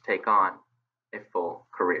and ready to take on a full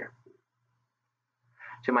career.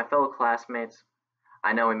 To my fellow classmates,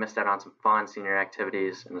 I know we missed out on some fun senior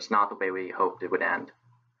activities and it's not the way we hoped it would end.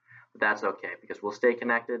 But that's okay because we'll stay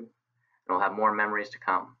connected and we'll have more memories to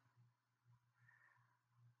come.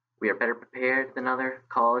 We are better prepared than other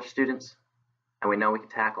college students and we know we can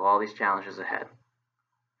tackle all these challenges ahead.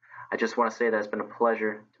 I just want to say that it's been a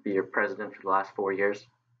pleasure to be your president for the last 4 years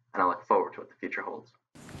and I look forward to what the future holds.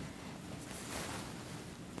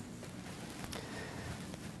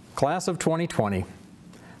 Class of 2020,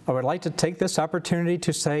 I would like to take this opportunity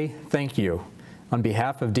to say thank you on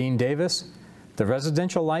behalf of Dean Davis, the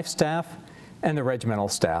residential life staff, and the regimental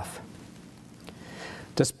staff.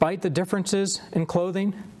 Despite the differences in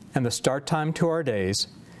clothing and the start time to our days,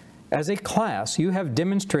 as a class, you have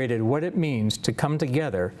demonstrated what it means to come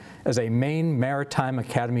together as a Maine Maritime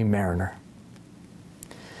Academy Mariner.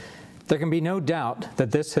 There can be no doubt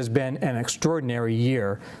that this has been an extraordinary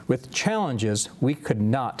year with challenges we could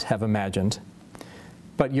not have imagined.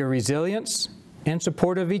 But your resilience and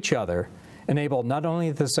support of each other enabled not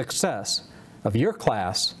only the success of your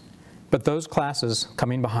class, but those classes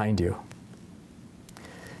coming behind you.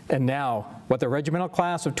 And now, what the regimental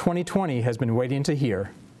class of 2020 has been waiting to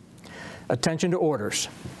hear. Attention to orders.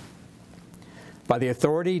 By the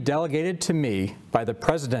authority delegated to me by the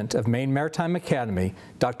President of Maine Maritime Academy,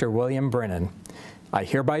 Dr. William Brennan, I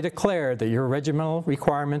hereby declare that your regimental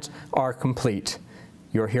requirements are complete.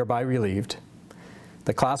 You are hereby relieved.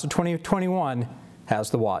 The class of 2021 has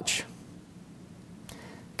the watch.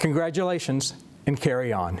 Congratulations and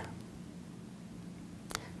carry on.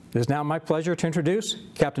 It is now my pleasure to introduce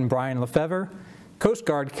Captain Brian Lefevre, Coast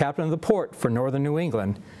Guard Captain of the Port for Northern New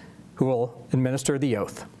England, who will administer the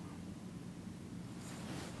oath.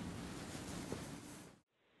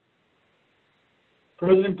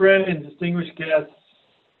 President Brennan, distinguished guests,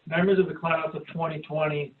 members of the class of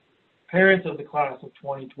 2020, parents of the class of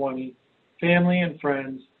 2020, family and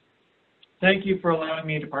friends, thank you for allowing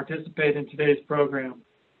me to participate in today's program.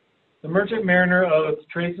 The Merchant Mariner Oath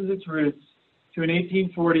traces its roots to an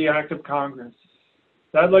 1840 Act of Congress.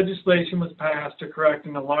 That legislation was passed to correct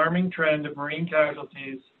an alarming trend of marine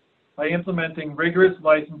casualties by implementing rigorous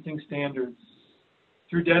licensing standards.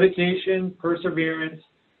 Through dedication, perseverance,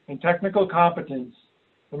 and technical competence,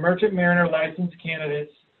 the Merchant Mariner license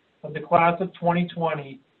candidates of the class of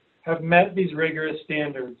 2020 have met these rigorous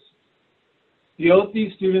standards. The oath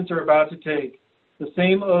these students are about to take, the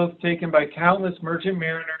same oath taken by countless merchant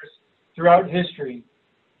mariners throughout history,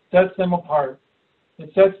 sets them apart.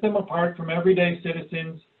 It sets them apart from everyday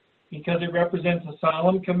citizens because it represents a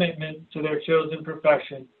solemn commitment to their chosen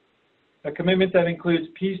profession, a commitment that includes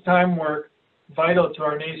peacetime work vital to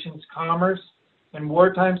our nation's commerce and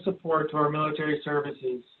wartime support to our military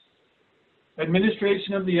services.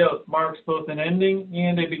 Administration of the oath marks both an ending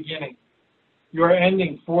and a beginning. You are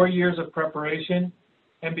ending 4 years of preparation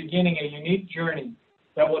and beginning a unique journey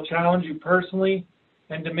that will challenge you personally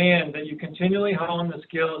and demand that you continually hone the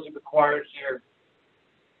skills you've acquired here.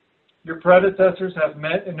 Your predecessors have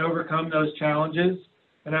met and overcome those challenges,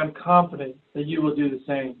 and I'm confident that you will do the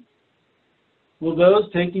same. Will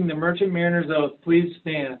those taking the Merchant Mariner's Oath please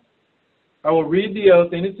stand? I will read the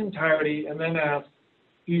oath in its entirety and then ask,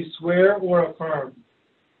 do you swear or affirm?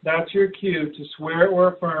 That's your cue to swear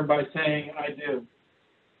or affirm by saying, I do.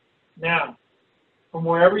 Now, from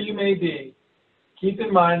wherever you may be, keep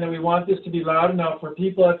in mind that we want this to be loud enough for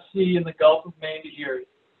people at sea in the Gulf of Maine to hear it.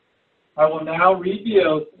 I will now read the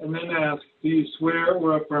oath and then ask, do you swear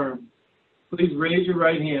or affirm? Please raise your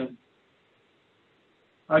right hand.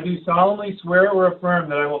 I do solemnly swear or affirm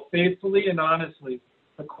that I will faithfully and honestly,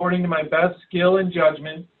 according to my best skill and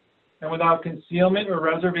judgment, and without concealment or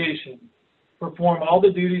reservation, perform all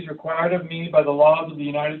the duties required of me by the laws of the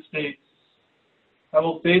United States. I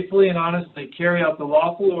will faithfully and honestly carry out the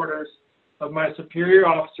lawful orders of my superior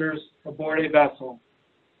officers aboard a vessel.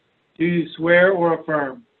 Do you swear or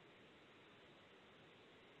affirm?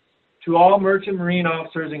 To all merchant marine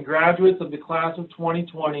officers and graduates of the class of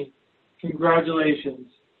 2020, congratulations.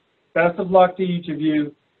 Best of luck to each of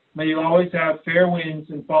you. May you always have fair winds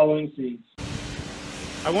and following seas.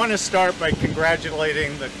 I want to start by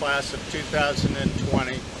congratulating the class of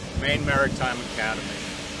 2020 Maine Maritime Academy.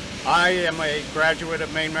 I am a graduate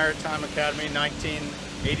of Maine Maritime Academy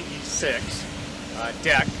 1986,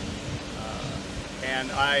 DEC,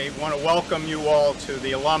 and I want to welcome you all to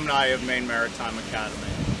the alumni of Maine Maritime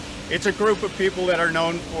Academy. It's a group of people that are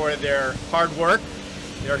known for their hard work,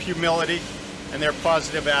 their humility, and their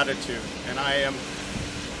positive attitude, and I am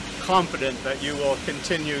confident that you will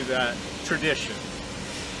continue that tradition.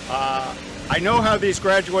 I know how these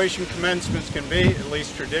graduation commencements can be, at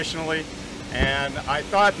least traditionally, and I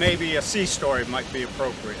thought maybe a sea story might be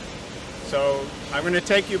appropriate. So I'm going to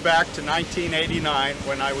take you back to 1989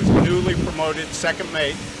 when I was newly promoted second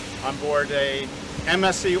mate on board a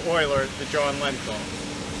MSC Oiler, the John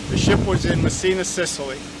Lenthal. The ship was in Messina,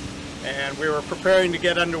 Sicily, and we were preparing to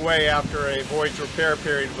get underway after a voyage repair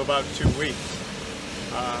period of about 2 weeks.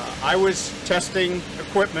 I was testing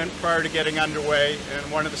equipment prior to getting underway,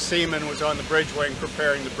 and one of the seamen was on the bridge wing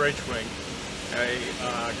preparing the bridge wing.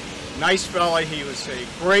 A nice fella, he was a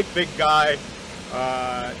great big guy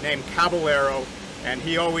named Caballero, and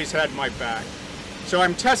he always had my back. So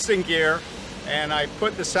I'm testing gear, and I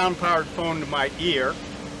put the sound-powered phone to my ear,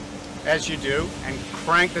 as you do, and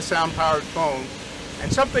crank the sound-powered phone,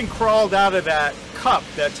 and something crawled out of that cup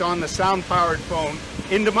that's on the sound-powered phone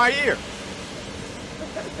into my ear.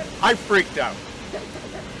 I freaked out.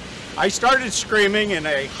 I started screaming in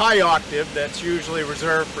a high octave that's usually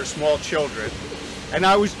reserved for small children, and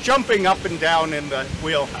I was jumping up and down in the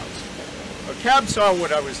wheelhouse. A cab saw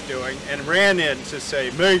what I was doing and ran in to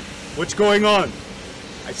say, "Mate, what's going on?"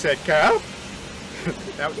 I said, "Cab?"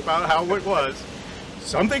 That was about how it was.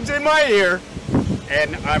 "Something's in my ear,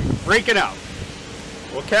 and I'm freaking out."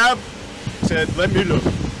 Well, Cab said, "Let me look."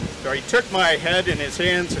 So he took my head in his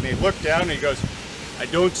hands and he looked down and he goes, "I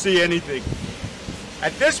don't see anything."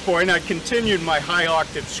 At this point, I continued my high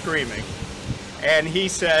octave screaming, and he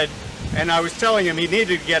said, and I was telling him he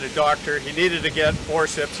needed to get a doctor, he needed to get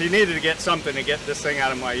forceps, he needed to get something to get this thing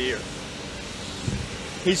out of my ear.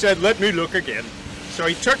 He said, "Let me look again." So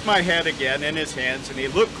he took my head again in his hands and he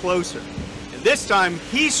looked closer. And this time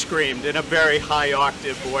he screamed in a very high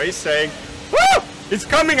octave voice saying, "Woo! It's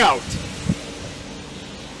coming out!"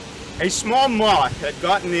 A small moth had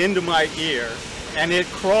gotten into my ear and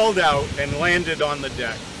it crawled out and landed on the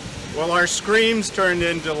deck. Well, our screams turned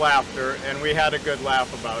into laughter, and we had a good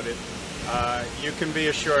laugh about it. You can be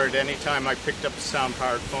assured anytime I picked up a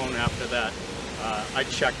sound-powered phone after that, I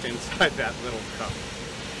checked inside that little cup.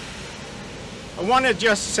 I want to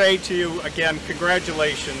just say to you again,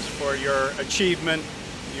 congratulations for your achievement.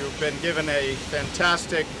 You've been given a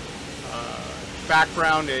fantastic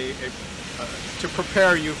background to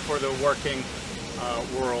prepare you for the working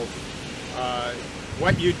world.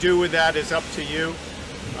 What you do with that is up to you.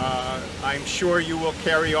 I'm sure you will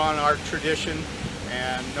carry on our tradition,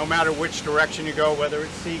 and no matter which direction you go, whether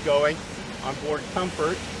it's seagoing on board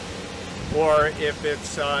Comfort or if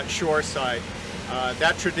it's shoreside,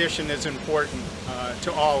 that tradition is important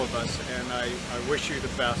to all of us, and I wish you the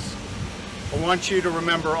best. I want you to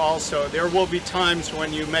remember also, there will be times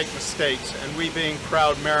when you make mistakes, and we being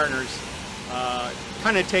proud mariners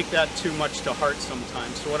kind of take that too much to heart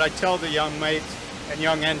sometimes. So what I tell the young mates and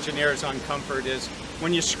young engineers on Comfort is,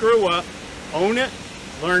 when you screw up, own it,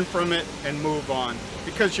 learn from it, and move on,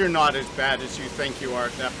 because you're not as bad as you think you are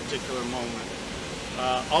at that particular moment.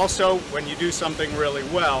 Also, when you do something really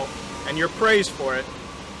well and you're praised for it,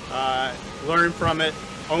 learn from it,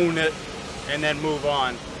 own it, and then move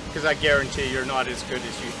on, because I guarantee you're not as good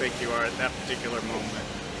as you think you are at that particular moment.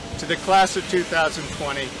 To the class of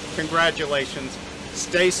 2020, congratulations,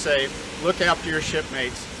 stay safe, look after your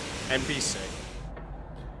shipmates, and be safe.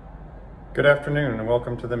 Good afternoon and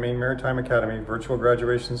welcome to the Maine Maritime Academy virtual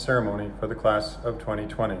graduation ceremony for the class of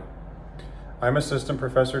 2020. I'm Assistant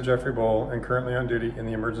Professor Jeffrey Bowl and currently on duty in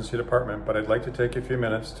the emergency department, but I'd like to take a few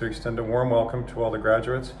minutes to extend a warm welcome to all the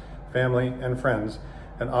graduates, family, and friends,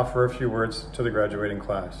 and offer a few words to the graduating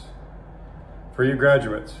class. For you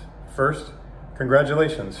graduates, first,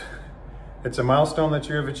 congratulations. It's a milestone that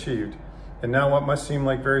you have achieved, and now what must seem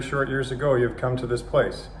like very short years ago, you've come to this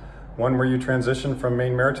place, one where you transitioned from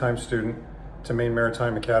Maine Maritime student to Maine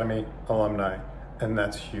Maritime Academy alumni, and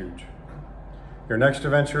that's huge. Your next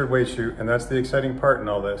adventure awaits you, and that's the exciting part in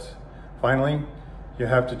all this. Finally, you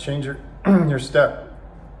have to change your step.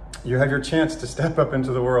 You have your chance to step up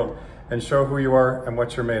into the world and show who you are and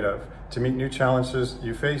what you're made of, to meet new challenges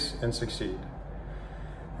you face and succeed.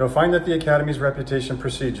 You'll find that the Academy's reputation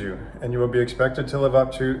precedes you, and you will be expected to live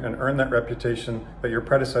up to and earn that reputation that your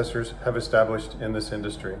predecessors have established in this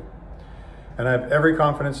industry. And I have every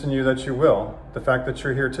confidence in you that you will. The fact that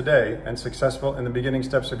you're here today and successful in the beginning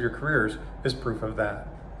steps of your careers is proof of that.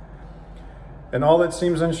 In all that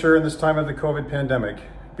seems unsure in this time of the COVID pandemic,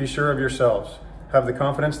 be sure of yourselves. Have the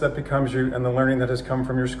confidence that becomes you and the learning that has come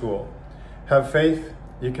from your school. Have faith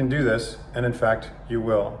You can do this, and in fact, you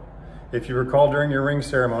will. If you recall during your ring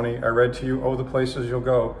ceremony, I read to you "Oh, the Places You'll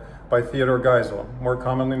Go" by Theodore Geisel, more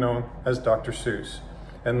commonly known as Dr. Seuss.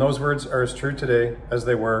 And those words are as true today as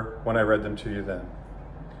they were when I read them to you then.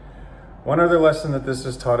 One other lesson that this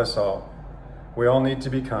has taught us all: we all need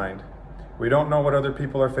to be kind. We don't know what other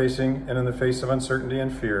people are facing, and in the face of uncertainty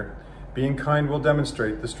and fear, being kind will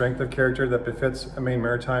demonstrate the strength of character that befits a Maine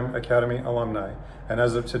Maritime Academy alumni. And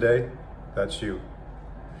as of today, that's you.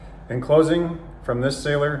 In closing, from this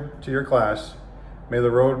sailor to your class, may the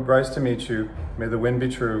road rise to meet you, may the wind be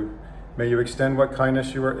true, may you extend what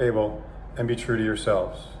kindness you are able, and be true to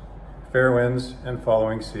yourselves. Fair winds and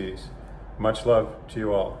following seas. Much love to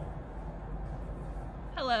you all.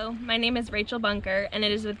 Hello, my name is Rachel Bunker, and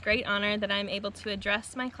it is with great honor that I am able to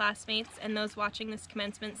address my classmates and those watching this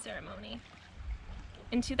commencement ceremony.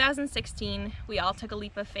 In 2016, we all took a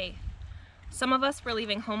leap of faith. Some of us were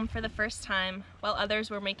leaving home for the first time, while others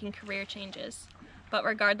were making career changes. But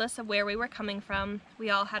regardless of where we were coming from, we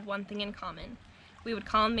all had one thing in common. We would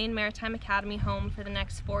call Maine Maritime Academy home for the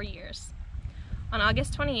next 4 years. On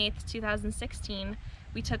August 28, 2016,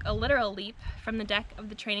 we took a literal leap from the deck of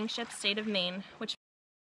the training ship State of Maine, which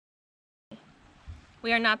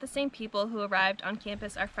we are not the same people who arrived on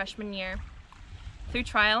campus our freshman year. Through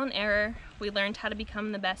trial and error, we learned how to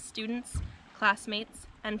become the best students, classmates,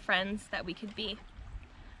 and friends that we could be.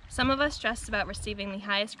 Some of us stressed about receiving the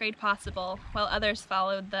highest grade possible, while others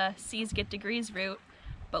followed the C's get degrees route,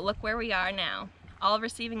 but look where we are now, all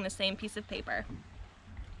receiving the same piece of paper.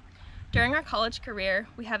 During our college career,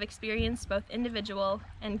 we have experienced both individual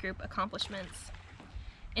and group accomplishments.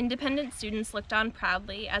 Independent students looked on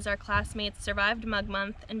proudly as our classmates survived Mug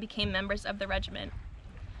Month and became members of the regiment.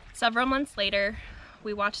 Several months later,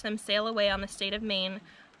 we watched them sail away on the State of Maine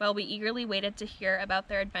while we eagerly waited to hear about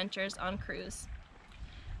their adventures on cruise.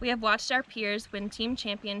 We have watched our peers win team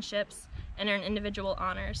championships and earn individual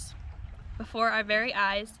honors. Before our very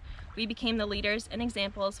eyes, we became the leaders and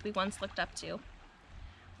examples we once looked up to.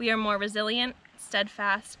 We are more resilient,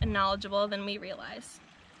 steadfast, and knowledgeable than we realize.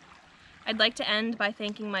 I'd like to end by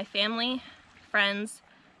thanking my family, friends,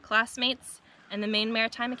 classmates, and the Maine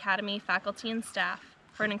Maritime Academy faculty and staff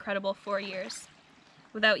for an incredible 4 years.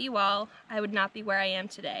 Without you all, I would not be where I am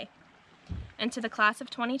today. And to the class of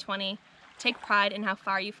 2020, take pride in how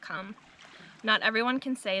far you've come. Not everyone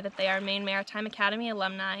can say that they are Maine Maritime Academy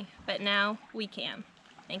alumni, but now we can.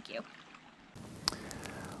 Thank you.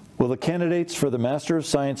 Will the candidates for the Master of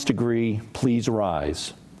Science degree please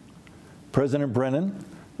rise? President Brennan,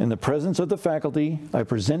 in the presence of the faculty, I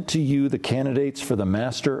present to you the candidates for the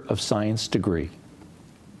Master of Science degree.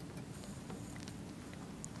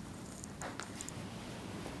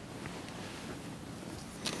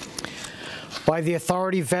 By the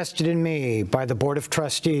authority vested in me by the Board of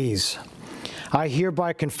Trustees, I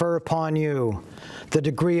hereby confer upon you the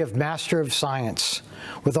degree of Master of Science,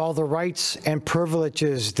 with all the rights and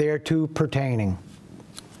privileges thereto pertaining.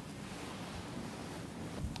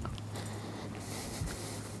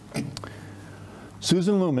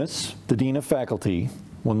 Susan Loomis, the Dean of Faculty,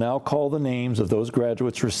 will now call the names of those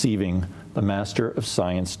graduates receiving the Master of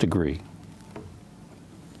Science degree.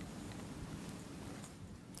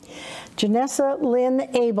 Janessa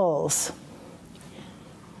Lynn Abels.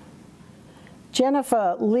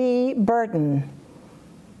 Jennifer Lee Burton.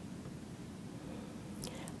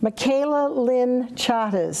 Michaela Lynn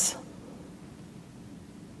Charters.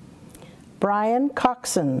 Brian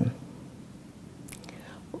Coxon.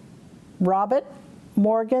 Robert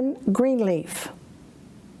Morgan Greenleaf.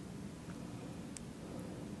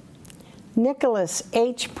 Nicholas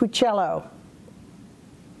H. Puccello.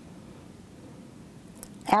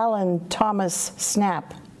 Alan Thomas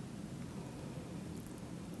Snap.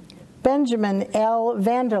 Benjamin L.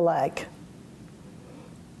 Vanderlag.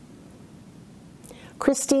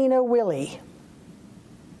 Christina Willie.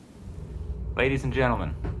 Ladies and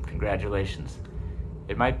gentlemen, congratulations.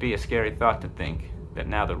 It might be a scary thought to think that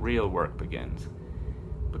now the real work begins,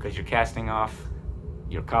 because you're casting off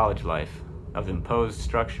your college life of imposed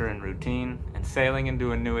structure and routine and sailing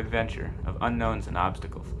into a new adventure of unknowns and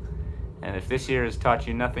obstacles. And if this year has taught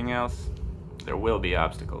you nothing else, there will be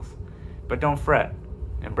obstacles. But don't fret.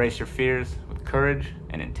 Embrace your fears with courage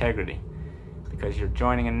and integrity, because you're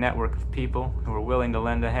joining a network of people who are willing to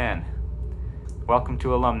lend a hand. Welcome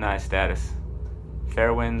to alumni status.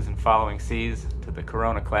 Fair winds and following seas to the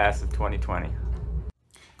Corona class of 2020.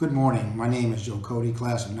 Good morning. My name is Joe Cody,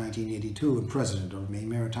 class of 1982 and president of Maine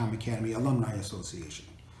Maritime Academy Alumni Association.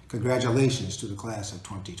 Congratulations to the class of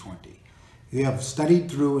 2020. You have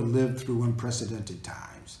studied through and lived through unprecedented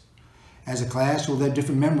times. As a class, you will have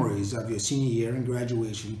different memories of your senior year and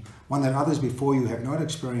graduation, one that others before you have not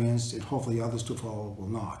experienced and hopefully others to follow will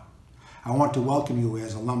not. I want to welcome you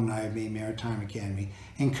as alumni of Maine Maritime Academy,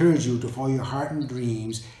 encourage you to follow your heart and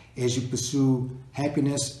dreams as you pursue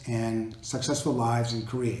happiness and successful lives and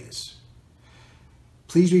careers.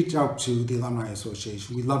 Please reach out to the Alumni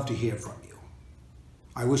Association. We'd love to hear from you.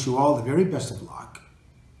 I wish you all the very best of luck.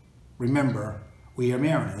 Remember, we are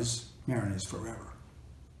Mariners, Mariners forever.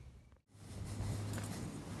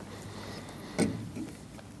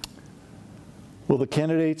 Will the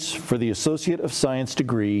candidates for the Associate of Science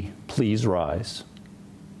degree please rise?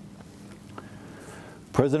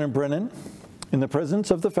 President Brennan, in the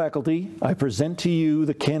presence of the faculty, I present to you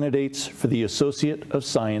the candidates for the Associate of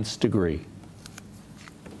Science degree.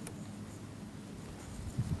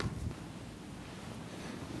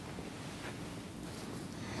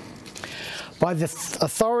 By the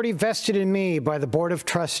authority vested in me by the Board of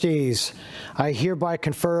Trustees, I hereby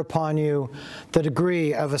confer upon you the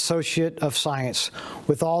degree of Associate of Science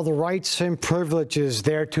with all the rights and privileges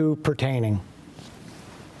thereto pertaining.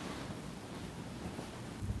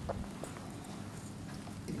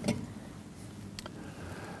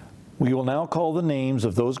 We will now call the names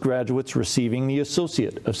of those graduates receiving the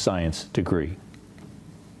Associate of Science degree.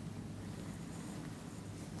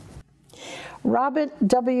 Robert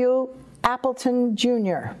W. Appleton,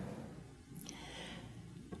 Jr.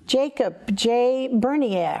 Jacob J.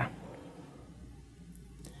 Bernier.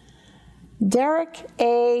 Derek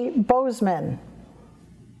A. Bozeman.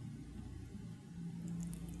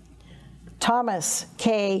 Thomas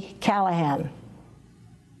K. Callahan.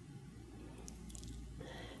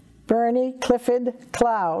 Bernie Clifford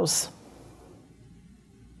Clowes.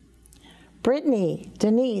 Brittany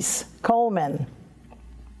Denise Coleman.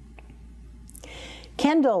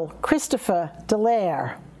 Kendall Christopher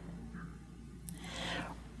Delaire.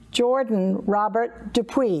 Jordan Robert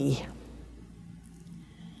Dupuy.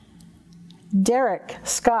 Derek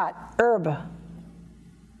Scott Erb.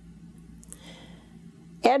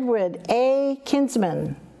 Edward A.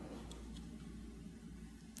 Kinsman.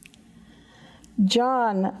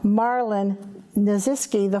 John Marlin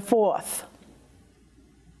Naziski IV.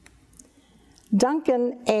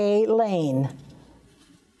 Duncan A. Lane.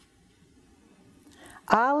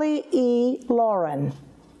 Ali E. Lauren.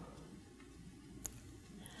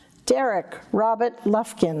 Derek Robert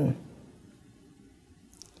Lufkin.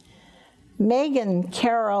 Megan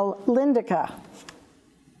Carol Lindica.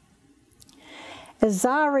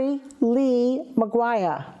 Azari Lee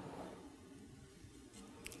McGuire.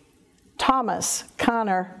 Thomas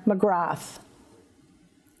Connor McGrath.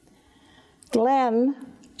 Glenn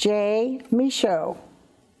J. Michaud.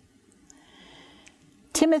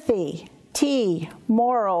 Timothy T.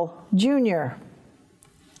 Morrill, Jr.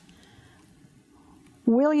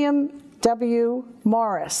 William W.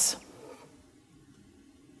 Morris.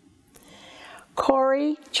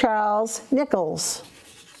 Corey Charles Nichols.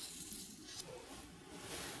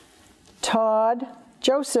 Todd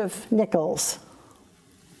Joseph Nichols.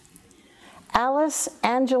 Alice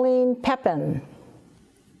Angeline Pepin.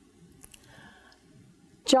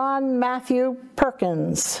 John Matthew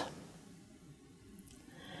Perkins.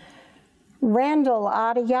 Randall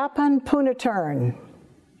Adiyapan Punatern.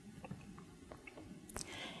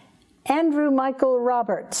 Andrew Michael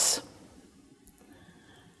Roberts.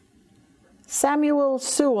 Samuel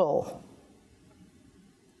Sewell.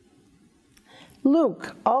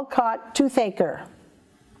 Luke Alcott Toothaker.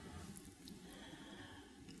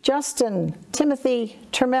 Justin Timothy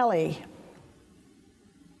Termelli.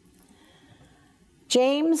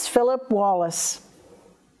 James Philip Wallace.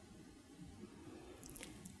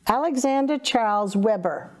 Alexander Charles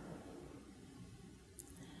Weber.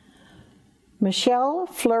 Michelle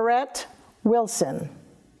Florette Wilson.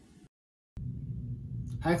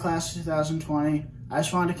 Hi Class of 2020. I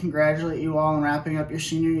just wanted to congratulate you all on wrapping up your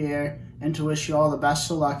senior year and to wish you all the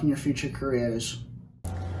best of luck in your future careers.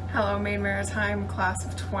 Hello Maine Maritime Class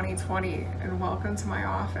of 2020 and welcome to my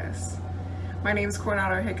office. My name is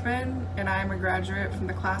Coronado Hickman and I am a graduate from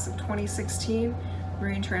the Class of 2016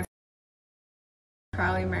 Marine Transportation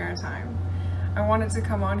Crowley Maritime. I wanted to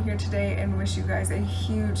come on here today and wish you guys a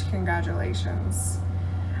huge congratulations.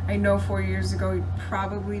 I know 4 years ago you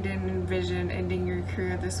probably didn't envision ending your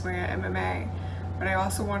career this way at MMA, but I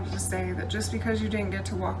also wanted to say that just because you didn't get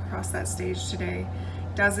to walk across that stage today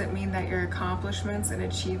doesn't mean that your accomplishments and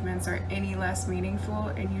achievements are any less meaningful,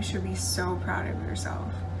 and you should be so proud of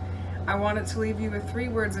yourself. I wanted to leave you with 3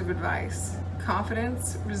 words of advice: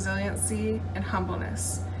 confidence, resiliency, and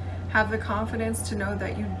humbleness. Have the confidence to know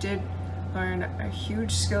that you did learn a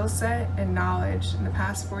huge skill set and knowledge in the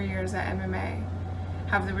past 4 years at MMA.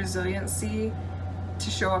 have the resiliency to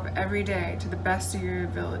show up every day to the best of your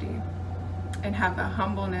ability, and have the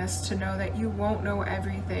humbleness to know that you won't know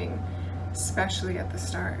everything, especially at the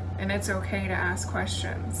start, and it's okay to ask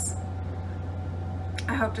questions.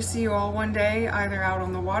 I hope to see you all one day, either out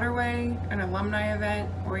on the waterway, an alumni event,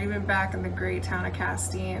 or even back in the great town of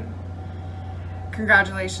Castine.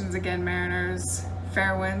 Congratulations again, Mariners.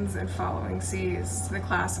 Fair winds and following seas to the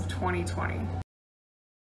class of 2020.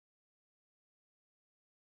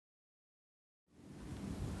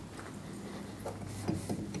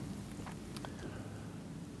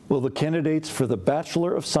 Will the candidates for the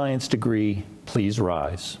Bachelor of Science degree please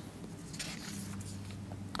rise?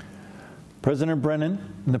 President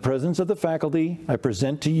Brennan, in the presence of the faculty, I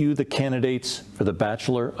present to you the candidates for the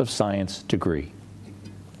Bachelor of Science degree.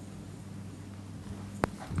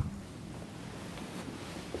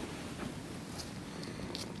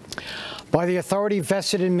 By the authority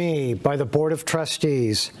vested in me by the Board of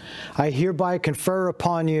Trustees, I hereby confer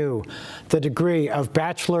upon you the degree of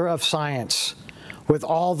Bachelor of Science, with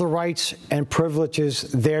all the rights and privileges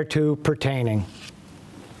thereto pertaining.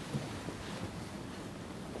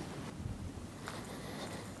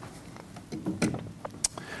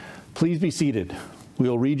 Please be seated. We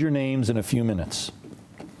will read your names in a few minutes.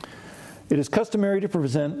 It is customary to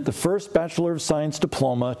present the first Bachelor of Science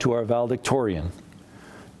diploma to our valedictorian.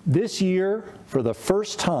 This year, for the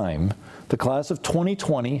first time, the class of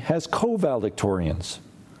 2020 has co-valedictorians.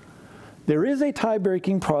 There is a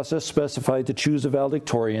tie-breaking process specified to choose a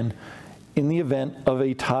valedictorian in the event of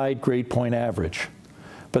a tied grade point average.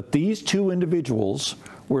 But these two individuals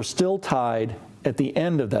were still tied at the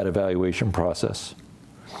end of that evaluation process.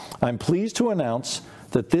 I'm pleased to announce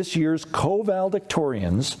that this year's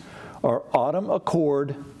co-valedictorians are Autumn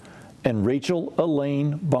Accord and Rachel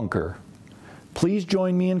Elaine Bunker. Please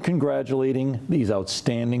join me in congratulating these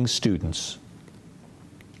outstanding students.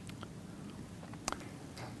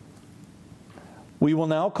 We will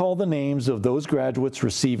now call the names of those graduates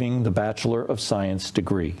receiving the Bachelor of Science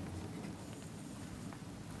degree.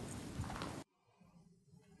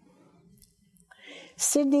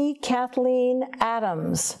 Sydney Kathleen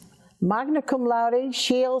Adams, magna cum laude,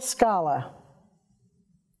 Shield Scholar.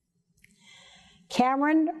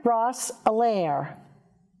 Cameron Ross Allaire.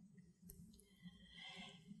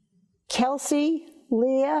 Kelsey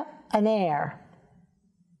Leah Anair.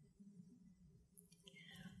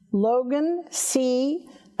 Logan C.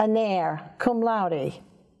 Anair, cum laude.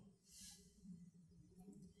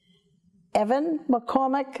 Evan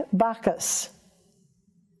McCormick Bacchus.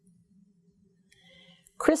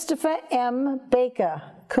 Christopher M. Baker,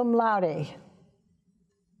 cum laude.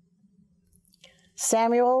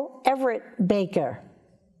 Samuel Everett Baker.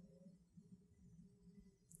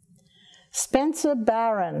 Spencer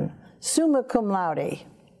Barron, summa cum laude.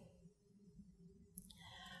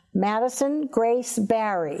 Madison Grace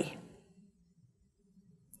Barry.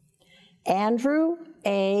 Andrew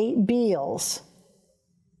A. Beals.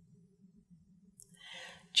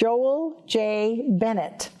 Joel J.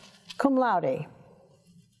 Bennett, cum laude.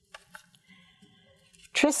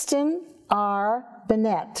 Tristan R.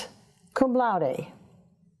 Bennett, cum laude.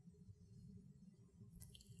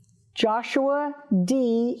 Joshua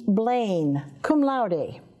D. Blaine, cum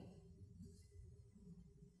laude.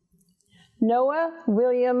 Noah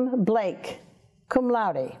William Blake, cum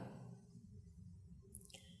laude.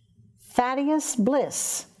 Thaddeus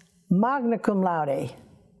Bliss, magna cum laude.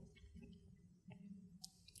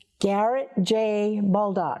 Garrett J.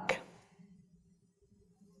 Baldock.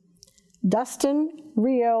 Dustin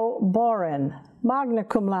Rio Boren, magna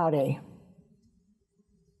cum laude.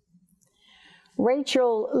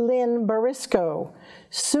 Rachel Lynn Barisco,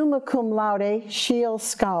 summa cum laude, Shield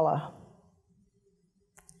Scholar.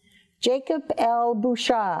 Jacob L.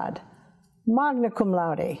 Bouchard, magna cum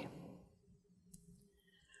laude.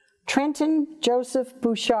 Trenton Joseph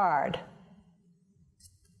Bouchard.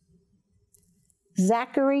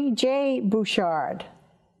 Zachary J. Bouchard.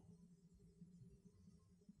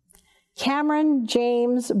 Cameron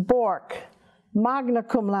James Bork, magna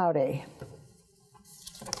cum laude.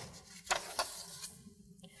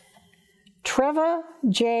 Trevor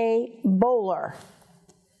J. Bowler.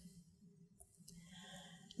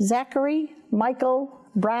 Zachary Michael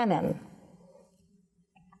Brannan.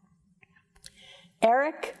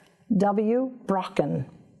 Eric W. Brocken.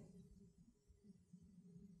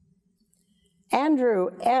 Andrew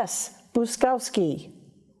S. Buskowski.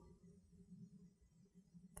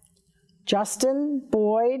 Justin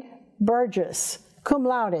Boyd Burgess, cum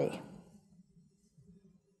laude.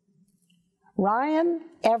 Ryan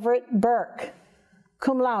Everett Burke,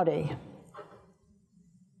 cum laude.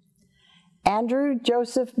 Andrew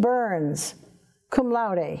Joseph Burns, cum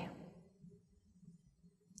laude.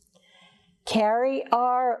 Carrie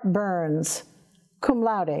R. Burns, cum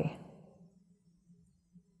laude.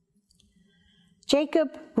 Jacob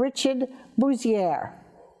Richard Bouzier.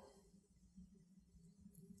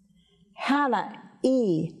 Hannah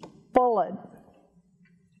E. Bullard.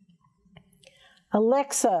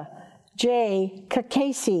 Alexa J.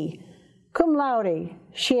 Kakasi, cum laude,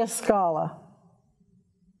 shia scholar.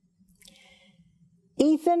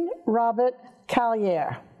 Ethan Robert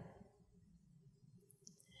Collier.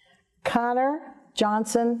 Connor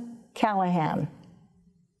Johnson Callahan.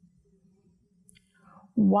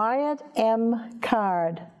 Wyatt M.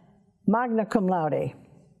 Card, magna cum laude.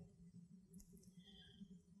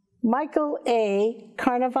 Michael A.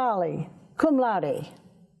 Carnavale, cum laude.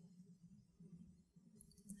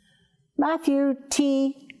 Matthew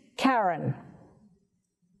T. Karen.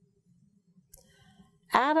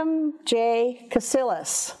 Adam J.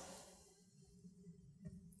 Casillas.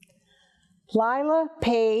 Lila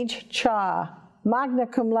Page Cha, magna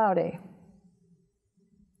cum laude.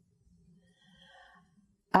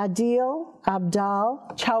 Adil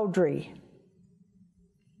Abdal Chowdhury.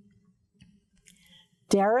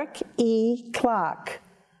 Derek E. Clark,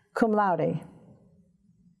 cum laude.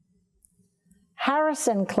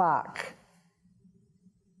 Harrison Clark.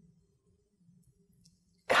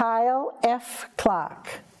 Kyle F. Clark.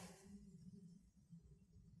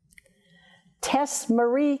 Tess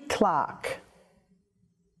Marie Clark.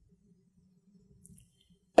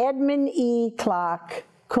 Edmund E. Clark,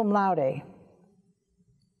 cum laude.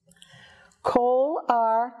 Cole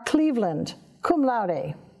R. Cleveland, cum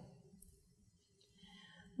laude.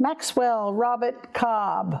 Maxwell Robert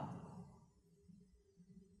Cobb.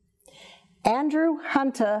 Andrew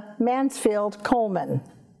Hunter Mansfield Coleman.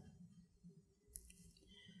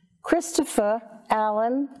 Christopher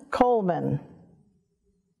Allen Coleman.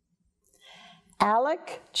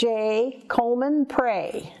 Alec J. Coleman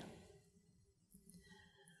Prey.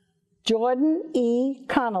 Jordan E.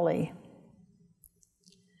 Connolly.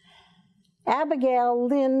 Abigail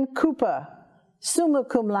Lynn Cooper, summa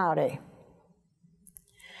cum laude.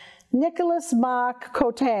 Nicholas Mark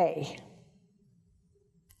Cote.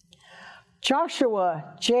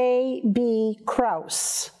 Joshua J. B.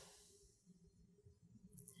 Kraus.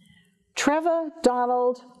 Trevor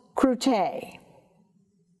Donald Crute.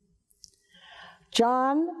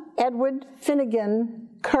 John Edward Finnegan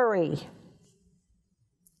Curry.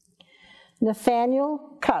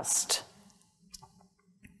 Nathaniel Cust.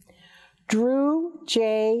 Drew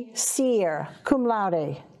J. Sear, cum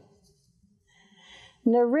laude.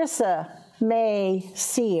 Narissa May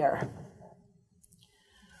Sear.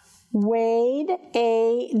 Wade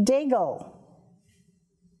A. Daigle.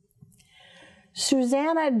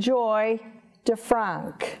 Susanna Joy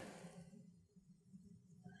DeFranc.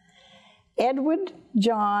 Edward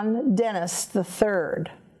John Dennis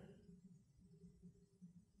III.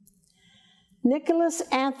 Nicholas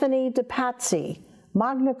Anthony DePatsy,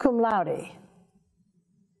 magna cum laude.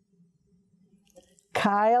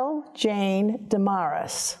 Kyle Jane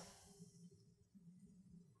Damaris.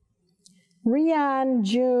 Rian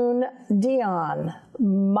June Dion,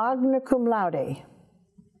 magna cum laude.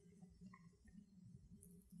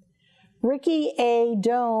 Ricky A.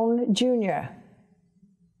 Doan, Jr.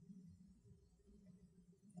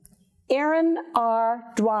 Aaron R.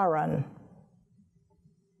 Dwaran.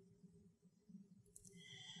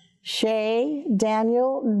 Shay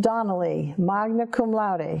Daniel Donnelly, magna cum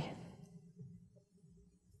laude.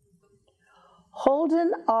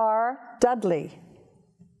 Holden R. Dudley.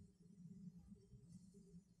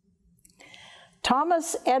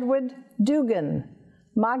 Thomas Edward Dugan,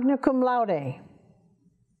 magna cum laude.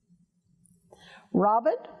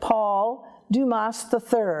 Robert Paul Dumas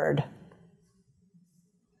III.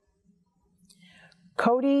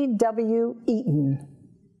 Cody W. Eaton.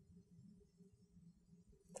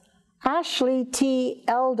 Ashley T.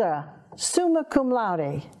 Elder, summa cum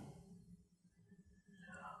laude.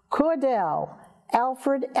 Cordell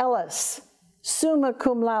Alfred Ellis, summa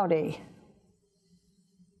cum laude.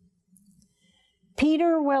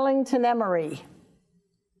 Peter Wellington Emery.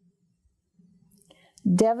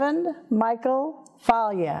 Devin Michael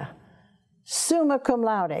Falia, summa cum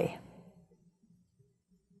laude.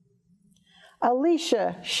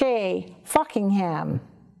 Alicia Shea Fuckingham.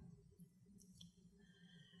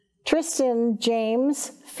 Tristan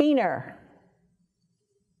James Feener.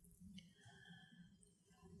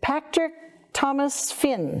 Patrick Thomas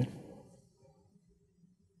Finn.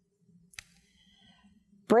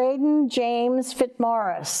 Braden James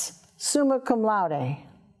Fitzmaurice, summa cum laude.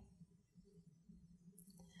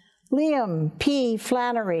 Liam P.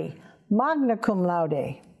 Flannery, magna cum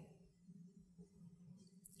laude.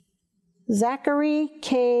 Zachary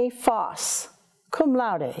K. Foss, cum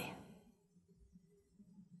laude.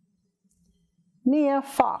 Mia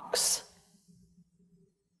Fox.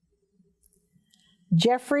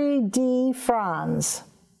 Jeffrey D. Franz.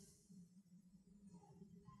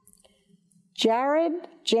 Jared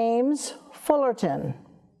James Fullerton.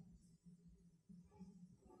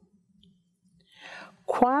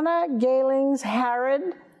 Quanah Galings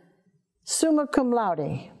Harrod, summa cum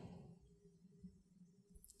laude.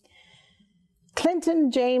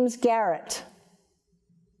 Clinton James Garrett.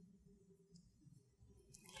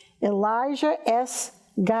 Elijah S.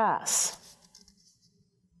 Gass.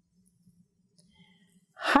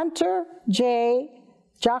 Hunter J.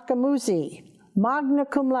 Giacomuzzi, magna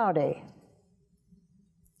cum laude.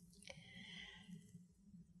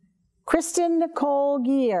 Kristen Nicole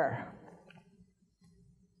Gear.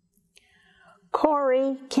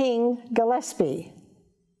 Corey King Gillespie.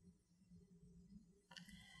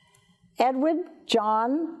 Edward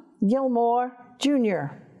John Gilmore, Jr.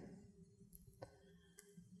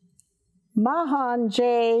 Mahan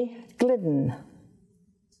J. Glidden.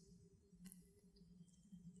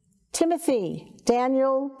 Timothy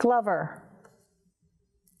Daniel Glover.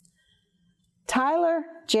 Tyler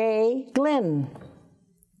J. Glynn.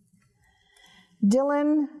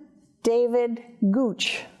 Dylan David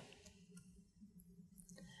Gooch.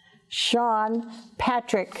 Sean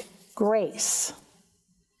Patrick Grace.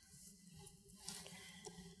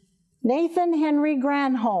 Nathan Henry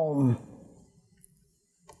Granholm.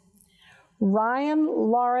 Ryan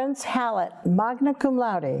Lawrence Hallett, magna cum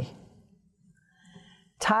laude.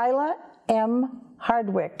 Tyler M.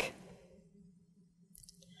 Hardwick.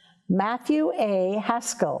 Matthew A.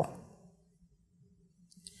 Haskell.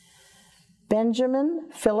 Benjamin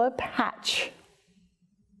Philip Hatch.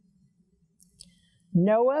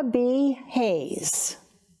 Noah B. Hayes.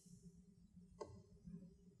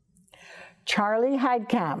 Charlie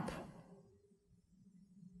Heidkamp.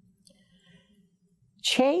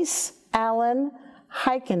 Chase Allen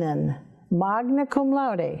Heikkinen, magna cum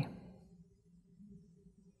laude.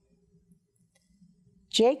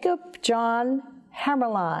 Jacob John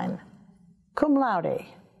Hammerline, cum laude.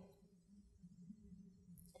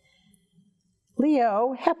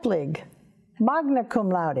 Leo Heplig, magna cum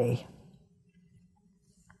laude.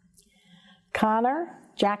 Connor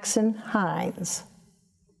Jackson Hines.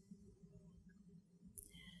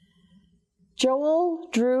 Joel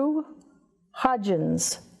Drew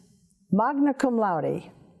Hodgins, magna cum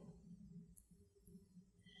laude.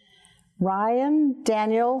 Ryan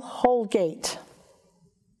Daniel Holgate.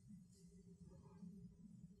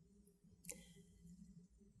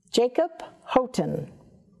 Jacob Houghton.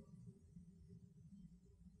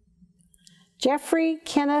 Jeffrey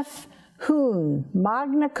Kenneth Hoon,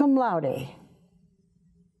 magna cum laude.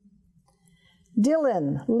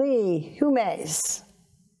 Dylan Lee Humes.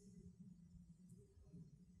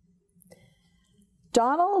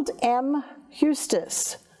 Donald M.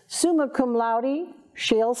 Hustis, summa cum laude,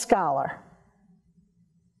 Shield Scholar.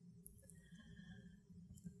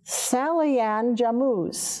 Sally Ann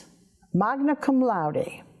Jamuz, magna cum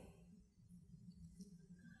laude.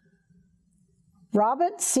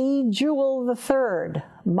 Robert C. Jewell III,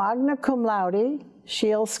 magna cum laude,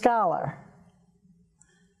 Shield Scholar.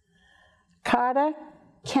 Carter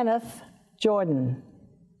Kenneth Jordan.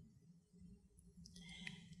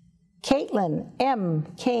 Caitlin M.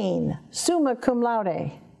 Kane, summa cum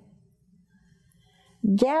laude.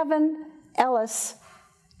 Gavin Ellis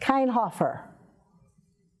Keinhofer.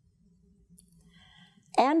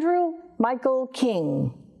 Andrew Michael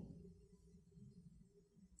King.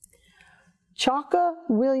 Chaka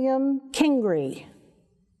William Kingry.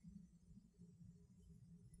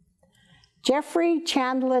 Jeffrey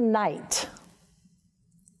Chandler Knight.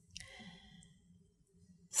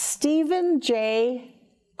 Stephen J.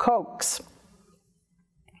 Cokes.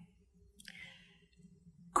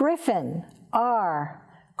 Griffin R.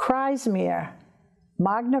 Kreismere,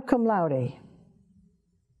 magna cum laude.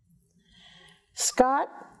 Scott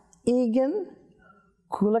Egan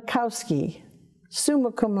Kulikowski,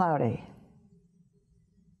 summa cum laude.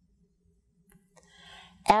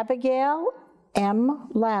 Abigail M.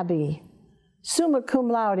 Labby, summa cum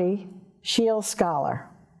laude, Shield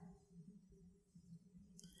Scholar.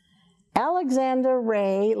 Alexander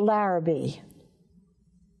Ray Larrabee.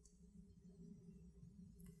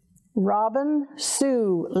 Robin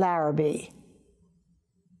Sue Larrabee.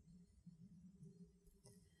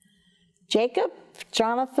 Jacob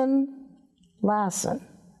Jonathan Lassen,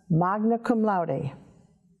 magna cum laude.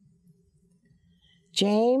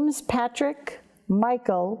 James Patrick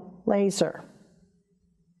Michael Laser.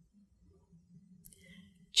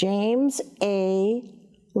 James A.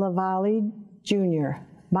 Lavalle, Jr.,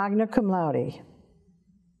 magna cum laude.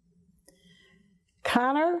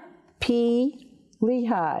 Connor P.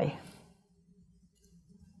 Lehigh.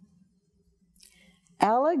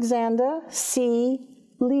 Alexander C.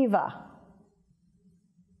 Leva.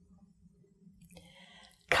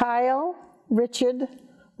 Kyle Richard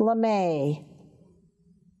LeMay.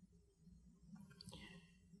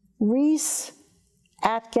 Reese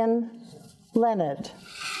Atkin Leonard.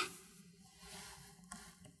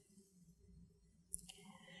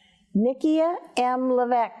 Nikia M.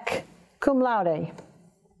 Levesque, cum laude.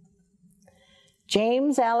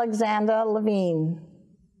 James Alexander Levine.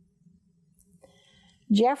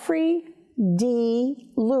 Jeffrey D.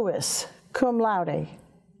 Lewis, cum laude.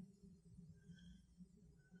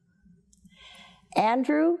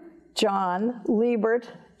 Andrew John Liebert,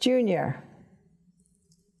 Jr.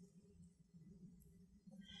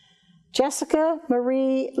 Jessica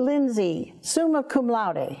Marie Lindsay, summa cum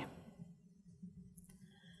laude.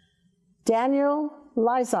 Daniel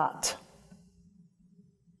Lizot.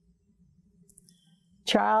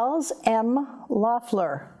 Charles M.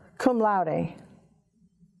 Loeffler, cum laude.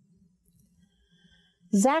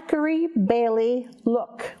 Zachary Bailey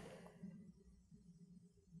Look.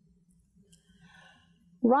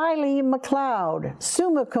 Riley McLeod,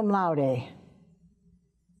 summa cum laude.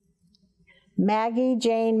 Maggie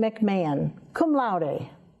Jane McMahon, cum laude.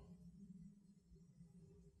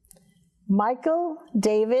 Michael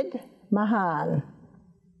David Mahan.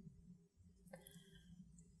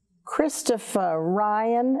 Christopher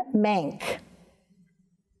Ryan Mank.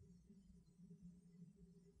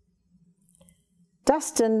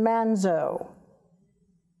 Dustin Manzo.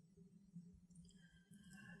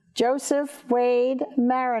 Joseph Wade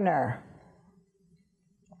Mariner.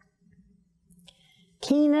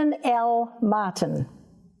 Keenan L. Martin.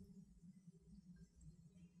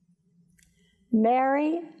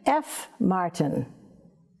 Mary F. Martin.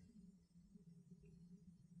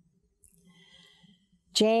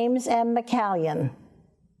 James M. McCallion.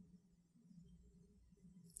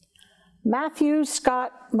 Matthew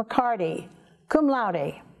Scott McCarty, cum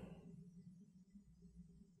laude.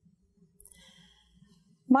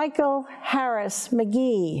 Michael Harris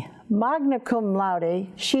McGee, magna cum laude,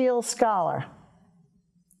 Shield Scholar.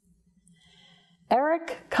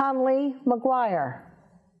 Eric Conley McGuire.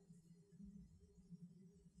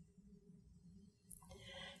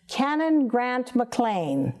 Canon Grant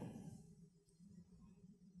McLean.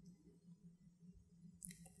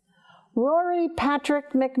 Rory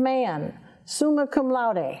Patrick McMahon, summa cum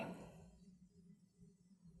laude.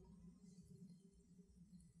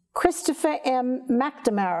 Christopher M.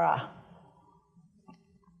 McNamara.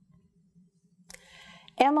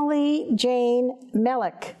 Emily Jane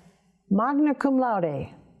Mellick, magna cum laude.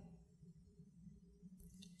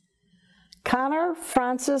 Connor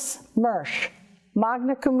Francis Mersch,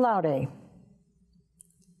 magna cum laude.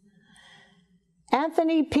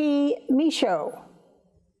 Anthony P. Michaud.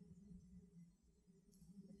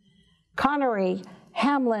 Connery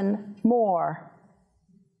Hamlin Moore.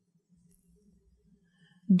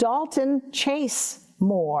 Dalton Chase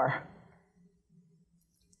Moore.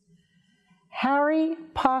 Harry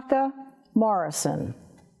Parker Morrison.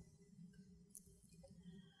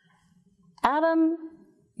 Adam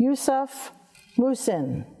Yusuf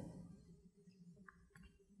Musin.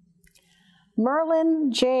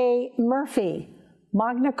 Merlin J. Murphy,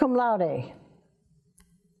 magna cum laude.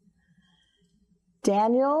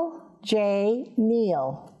 Daniel J.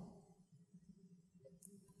 Neal.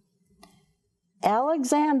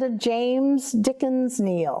 Alexander James Dickens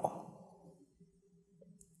Neal.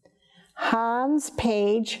 Hans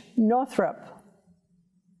Page Northrop.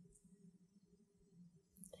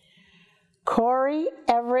 Corey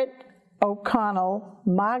Everett O'Connell,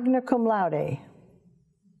 magna cum laude.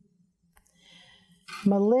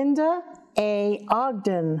 Melinda A.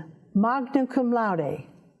 Ogden, magna cum laude.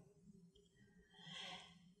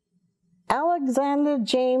 Alexander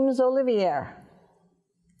James Olivier.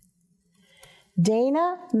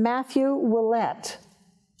 Dana Matthew Willett,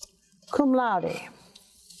 cum laude.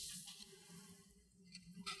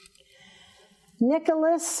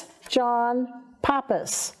 Nicholas John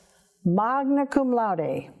Pappas, magna cum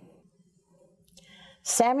laude.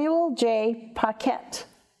 Samuel J. Paquette,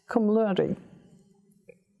 cum laude.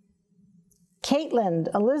 Caitlin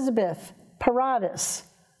Elizabeth Paradis,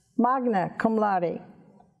 magna cum laude.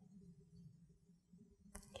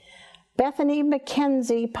 Bethany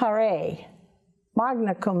Mackenzie Paré,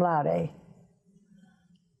 magna cum laude.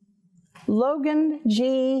 Logan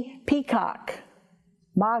G. Peacock,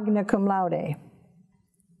 magna cum laude.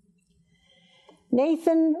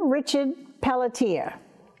 Nathan Richard Pelletier.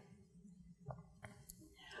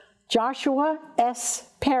 Joshua S.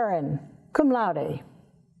 Perrin, cum laude.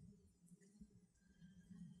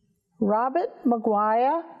 Robert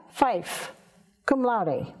McGuire Fife, cum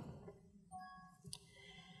laude.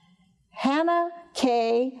 Hannah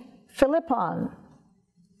K. Philippon,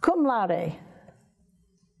 cum laude.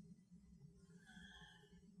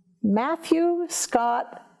 Matthew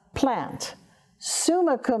Scott Plant,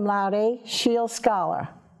 summa cum laude, Shield Scholar.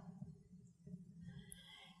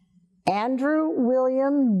 Andrew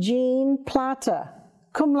William Jean Plata,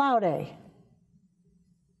 cum laude.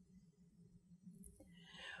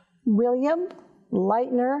 William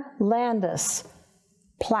Leitner Landis,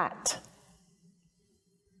 Platt.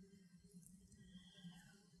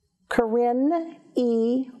 Corinne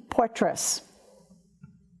E. Portress.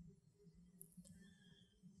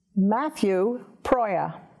 Matthew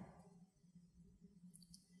Proya.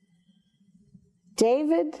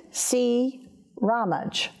 David C.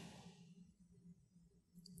 Ramage.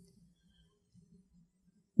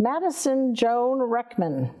 Madison Joan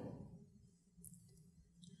Reckman.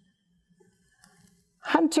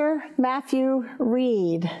 Hunter Matthew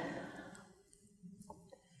Reed.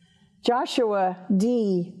 Joshua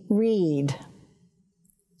D. Reed.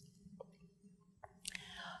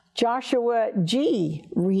 Joshua G.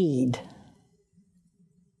 Reed.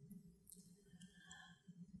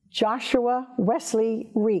 Joshua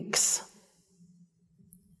Wesley Reeks.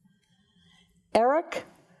 Eric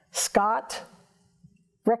Scott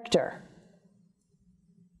Richter.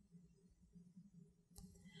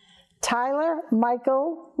 Tyler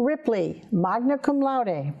Michael Ripley, magna cum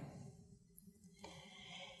laude.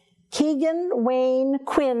 Keegan Wayne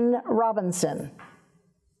Quinn Robinson.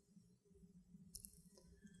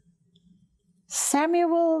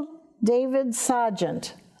 Samuel David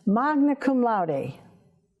Sargent, magna cum laude.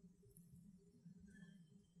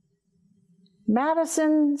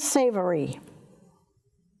 Madison Savory.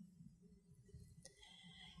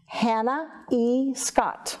 Hannah E.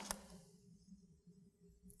 Scott.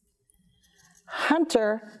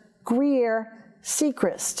 Hunter Greer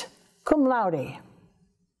Sechrist, cum laude.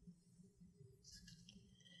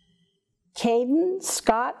 Caden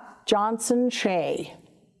Scott Johnson Shea.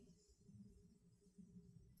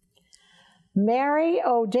 Mary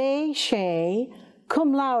O'Day Shea,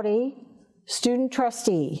 cum laude, student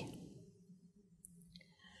trustee.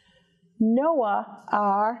 Noah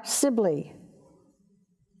R. Sibley.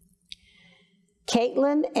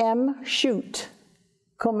 Caitlin M. Shute,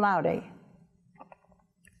 cum laude.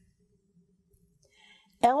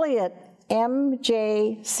 Elliot M.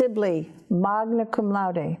 J. Sibley, magna cum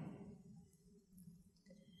laude.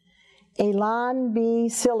 Elan B.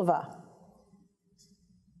 Silva.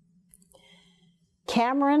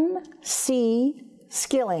 Cameron C.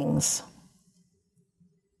 Skillings.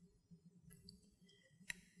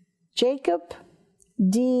 Jacob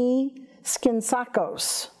D.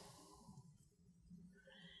 Skinsakos.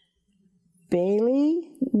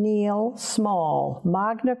 Bailey Neal Small,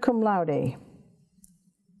 magna cum laude.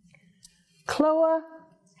 Chloe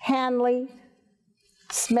Hanley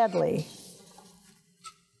Smedley.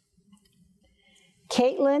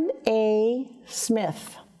 Caitlin A.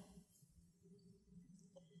 Smith.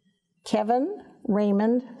 Kevin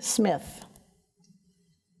Raymond Smith.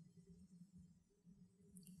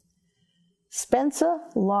 Spencer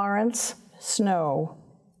Lawrence Snow.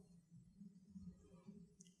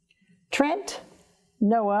 Trent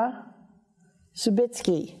Noah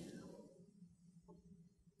Subitsky.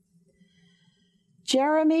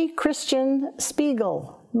 Jeremy Christian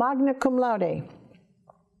Spiegel, magna cum laude.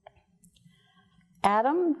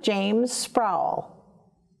 Adam James Sproul.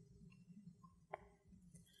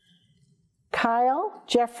 Kyle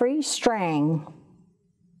Jeffrey Strang.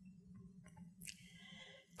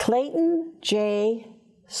 Clayton J.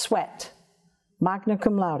 Sweat, magna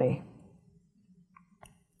cum laude.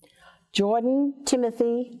 Jordan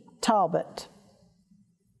Timothy Talbot.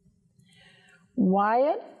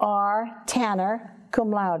 Wyatt R. Tanner,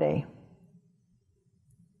 cum laude.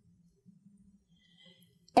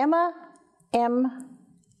 Emma M.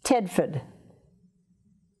 Tedford.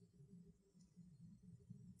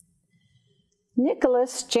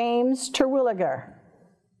 Nicholas James Terwilliger.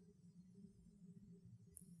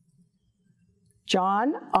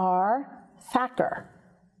 John R. Thacker.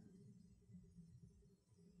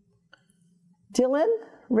 Dylan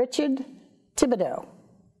Richard Thibodeau.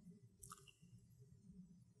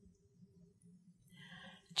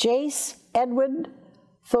 Jace Edward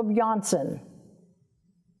Thorbjornsen.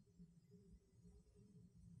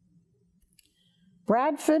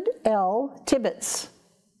 Bradford L. Tibbetts.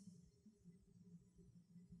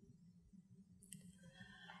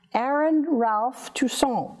 Aaron Ralph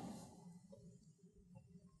Toussaint.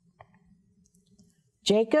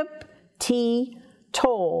 Jacob T.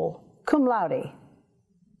 Toll, cum laude.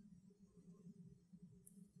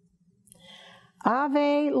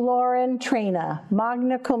 Ave Lauren Traina,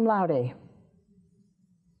 magna cum laude.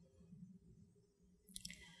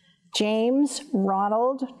 James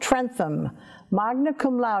Ronald Trentham, magna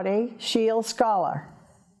cum laude, Shield Scholar.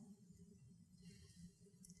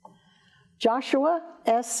 Joshua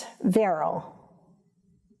S. Verrill.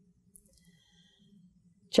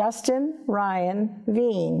 Justin Ryan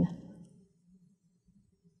Veen.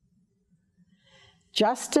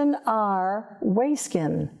 Justin R.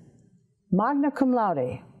 Wayskin, magna cum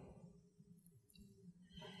laude.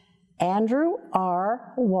 Andrew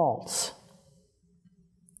R. Waltz.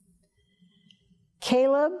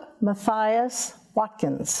 Caleb Matthias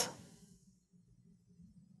Watkins.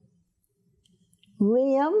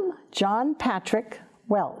 Liam John Patrick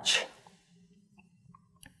Welch.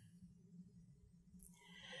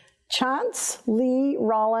 Chance Lee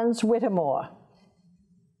Rollins Whittemore.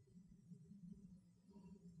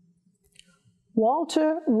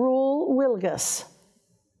 Walter Rule Wilgus.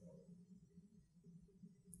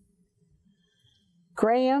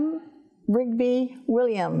 Graham Rigby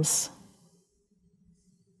Williams.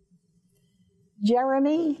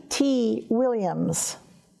 Jeremy T. Williams.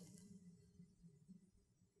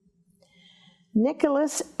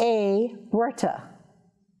 Nicholas A. Huerta.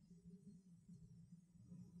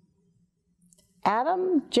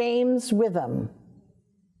 Adam James Witham.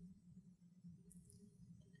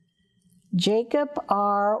 Jacob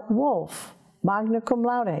R. Wolf, magna cum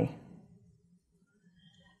laude.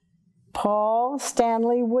 Paul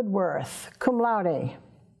Stanley Woodworth, cum laude.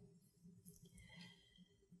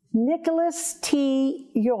 Nicholas T.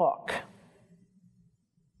 York.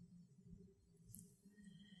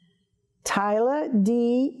 Tyler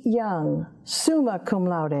D. Young, summa cum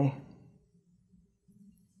laude.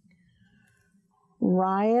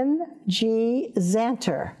 Ryan G.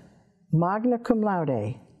 Zanter, magna cum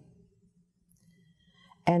laude.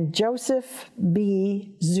 And Joseph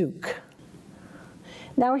B. Zook.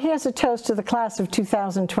 Now here's a toast to the class of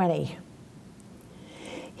 2020.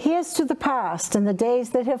 Here's to the past and the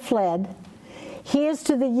days that have fled. Here's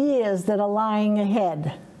to the years that are lying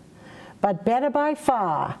ahead. But better by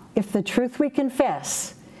far, if the truth we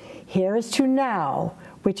confess, here is to now,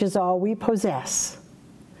 which is all we possess.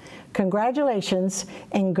 Congratulations,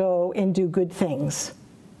 and go and do good things.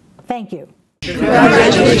 Thank you.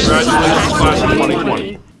 Congratulations, class of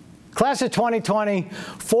 2020. Class of 2020,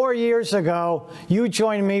 4 years ago, you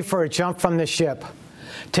joined me for a jump from the ship.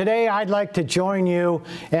 Today, I'd like to join you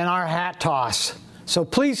in our hat toss. So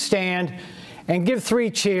please stand and give 3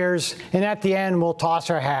 cheers, and at the end, we'll toss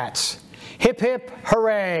our hats. Hip, hip,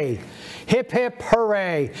 hooray. Hip, hip,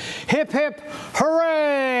 hooray. Hip, hip,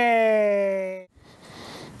 hooray.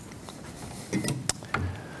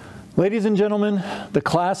 Ladies and gentlemen, the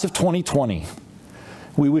class of 2020,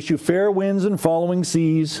 we wish you fair winds and following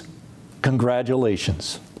seas.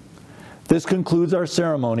 Congratulations. This concludes our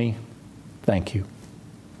ceremony. Thank you.